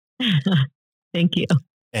 Thank you.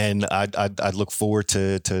 And I look forward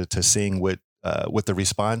to seeing what the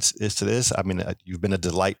response is to this. I mean, you've been a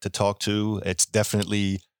delight to talk to. It's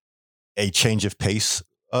definitely a change of pace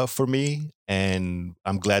for me, and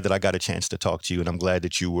I'm glad that I got a chance to talk to you. And I'm glad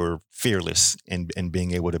that you were fearless in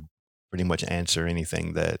being able to pretty much answer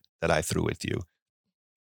anything that I threw at you.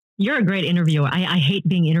 You're a great interviewer. I hate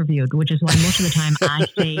being interviewed, which is why most of the time I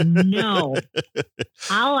say no.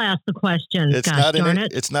 I'll ask the questions. Gosh darn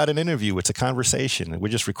it. It's not an interview. It's a conversation. We're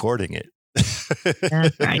just recording it.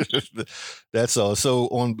 That's right. That's all. So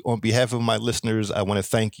on behalf of my listeners, I want to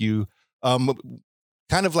thank you. Kind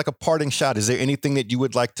of like a parting shot. Is there anything that you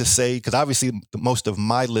would like to say? Because obviously most of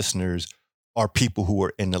my listeners are people who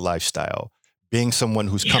are in the lifestyle. Being someone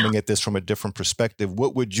who's coming at this from a different perspective,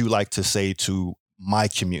 what would you like to say to my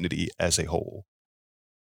community as a whole?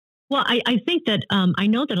 Well, I think that I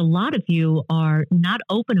know that a lot of you are not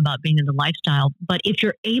open about being in the lifestyle, but if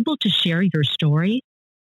you're able to share your story,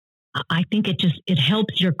 I think it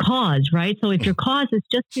helps your cause, right? So if your cause is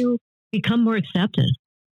just to become more accepted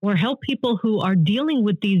or help people who are dealing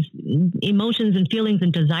with these emotions and feelings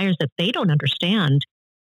and desires that they don't understand,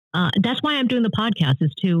 that's why I'm doing the podcast,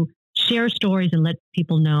 is to share stories and let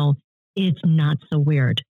people know it's not so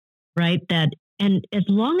weird, right? And as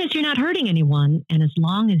long as you're not hurting anyone, and as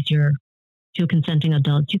long as you're 2 consenting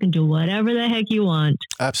adults, you can do whatever the heck you want.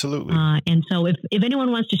 Absolutely. And so if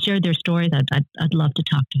anyone wants to share their stories, I'd love to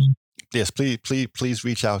talk to them. Yes, please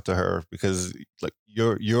reach out to her, because like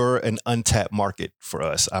you're an untapped market for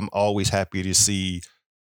us. I'm always happy to see,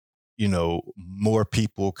 you know, more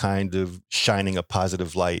people kind of shining a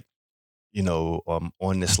positive light, you know,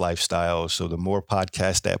 on this lifestyle. So the more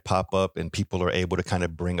podcasts that pop up and people are able to kind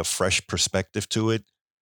of bring a fresh perspective to it.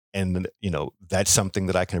 And, you know, that's something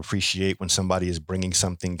that I can appreciate when somebody is bringing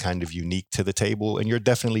something kind of unique to the table. And you're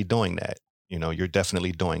definitely doing that. You know, you're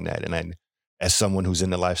definitely doing that. And as someone who's in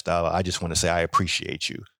the lifestyle, I just want to say I appreciate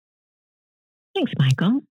you. Thanks,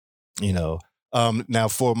 Michael. You know, now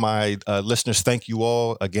for my listeners, thank you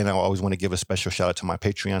all. Again, I always want to give a special shout out to my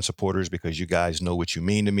Patreon supporters, because you guys know what you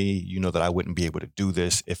mean to me. You know that I wouldn't be able to do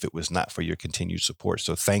this if it was not for your continued support.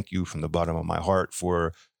 So thank you from the bottom of my heart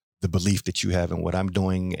for the belief that you have in what I'm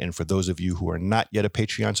doing. And for those of you who are not yet a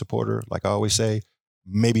Patreon supporter, like I always say,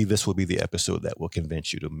 maybe this will be the episode that will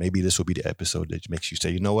convince you to. Maybe this will be the episode that makes you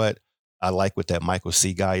say, you know what? I like what that Michael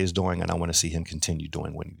C. guy is doing, and I want to see him continue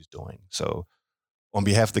doing what he's doing. So on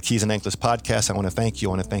behalf of the Keys and Anklets podcast, I want to thank you.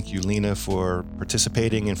 I want to thank you, Leyna, for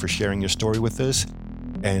participating and for sharing your story with us.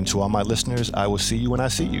 And to all my listeners, I will see you when I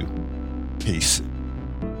see you. Peace.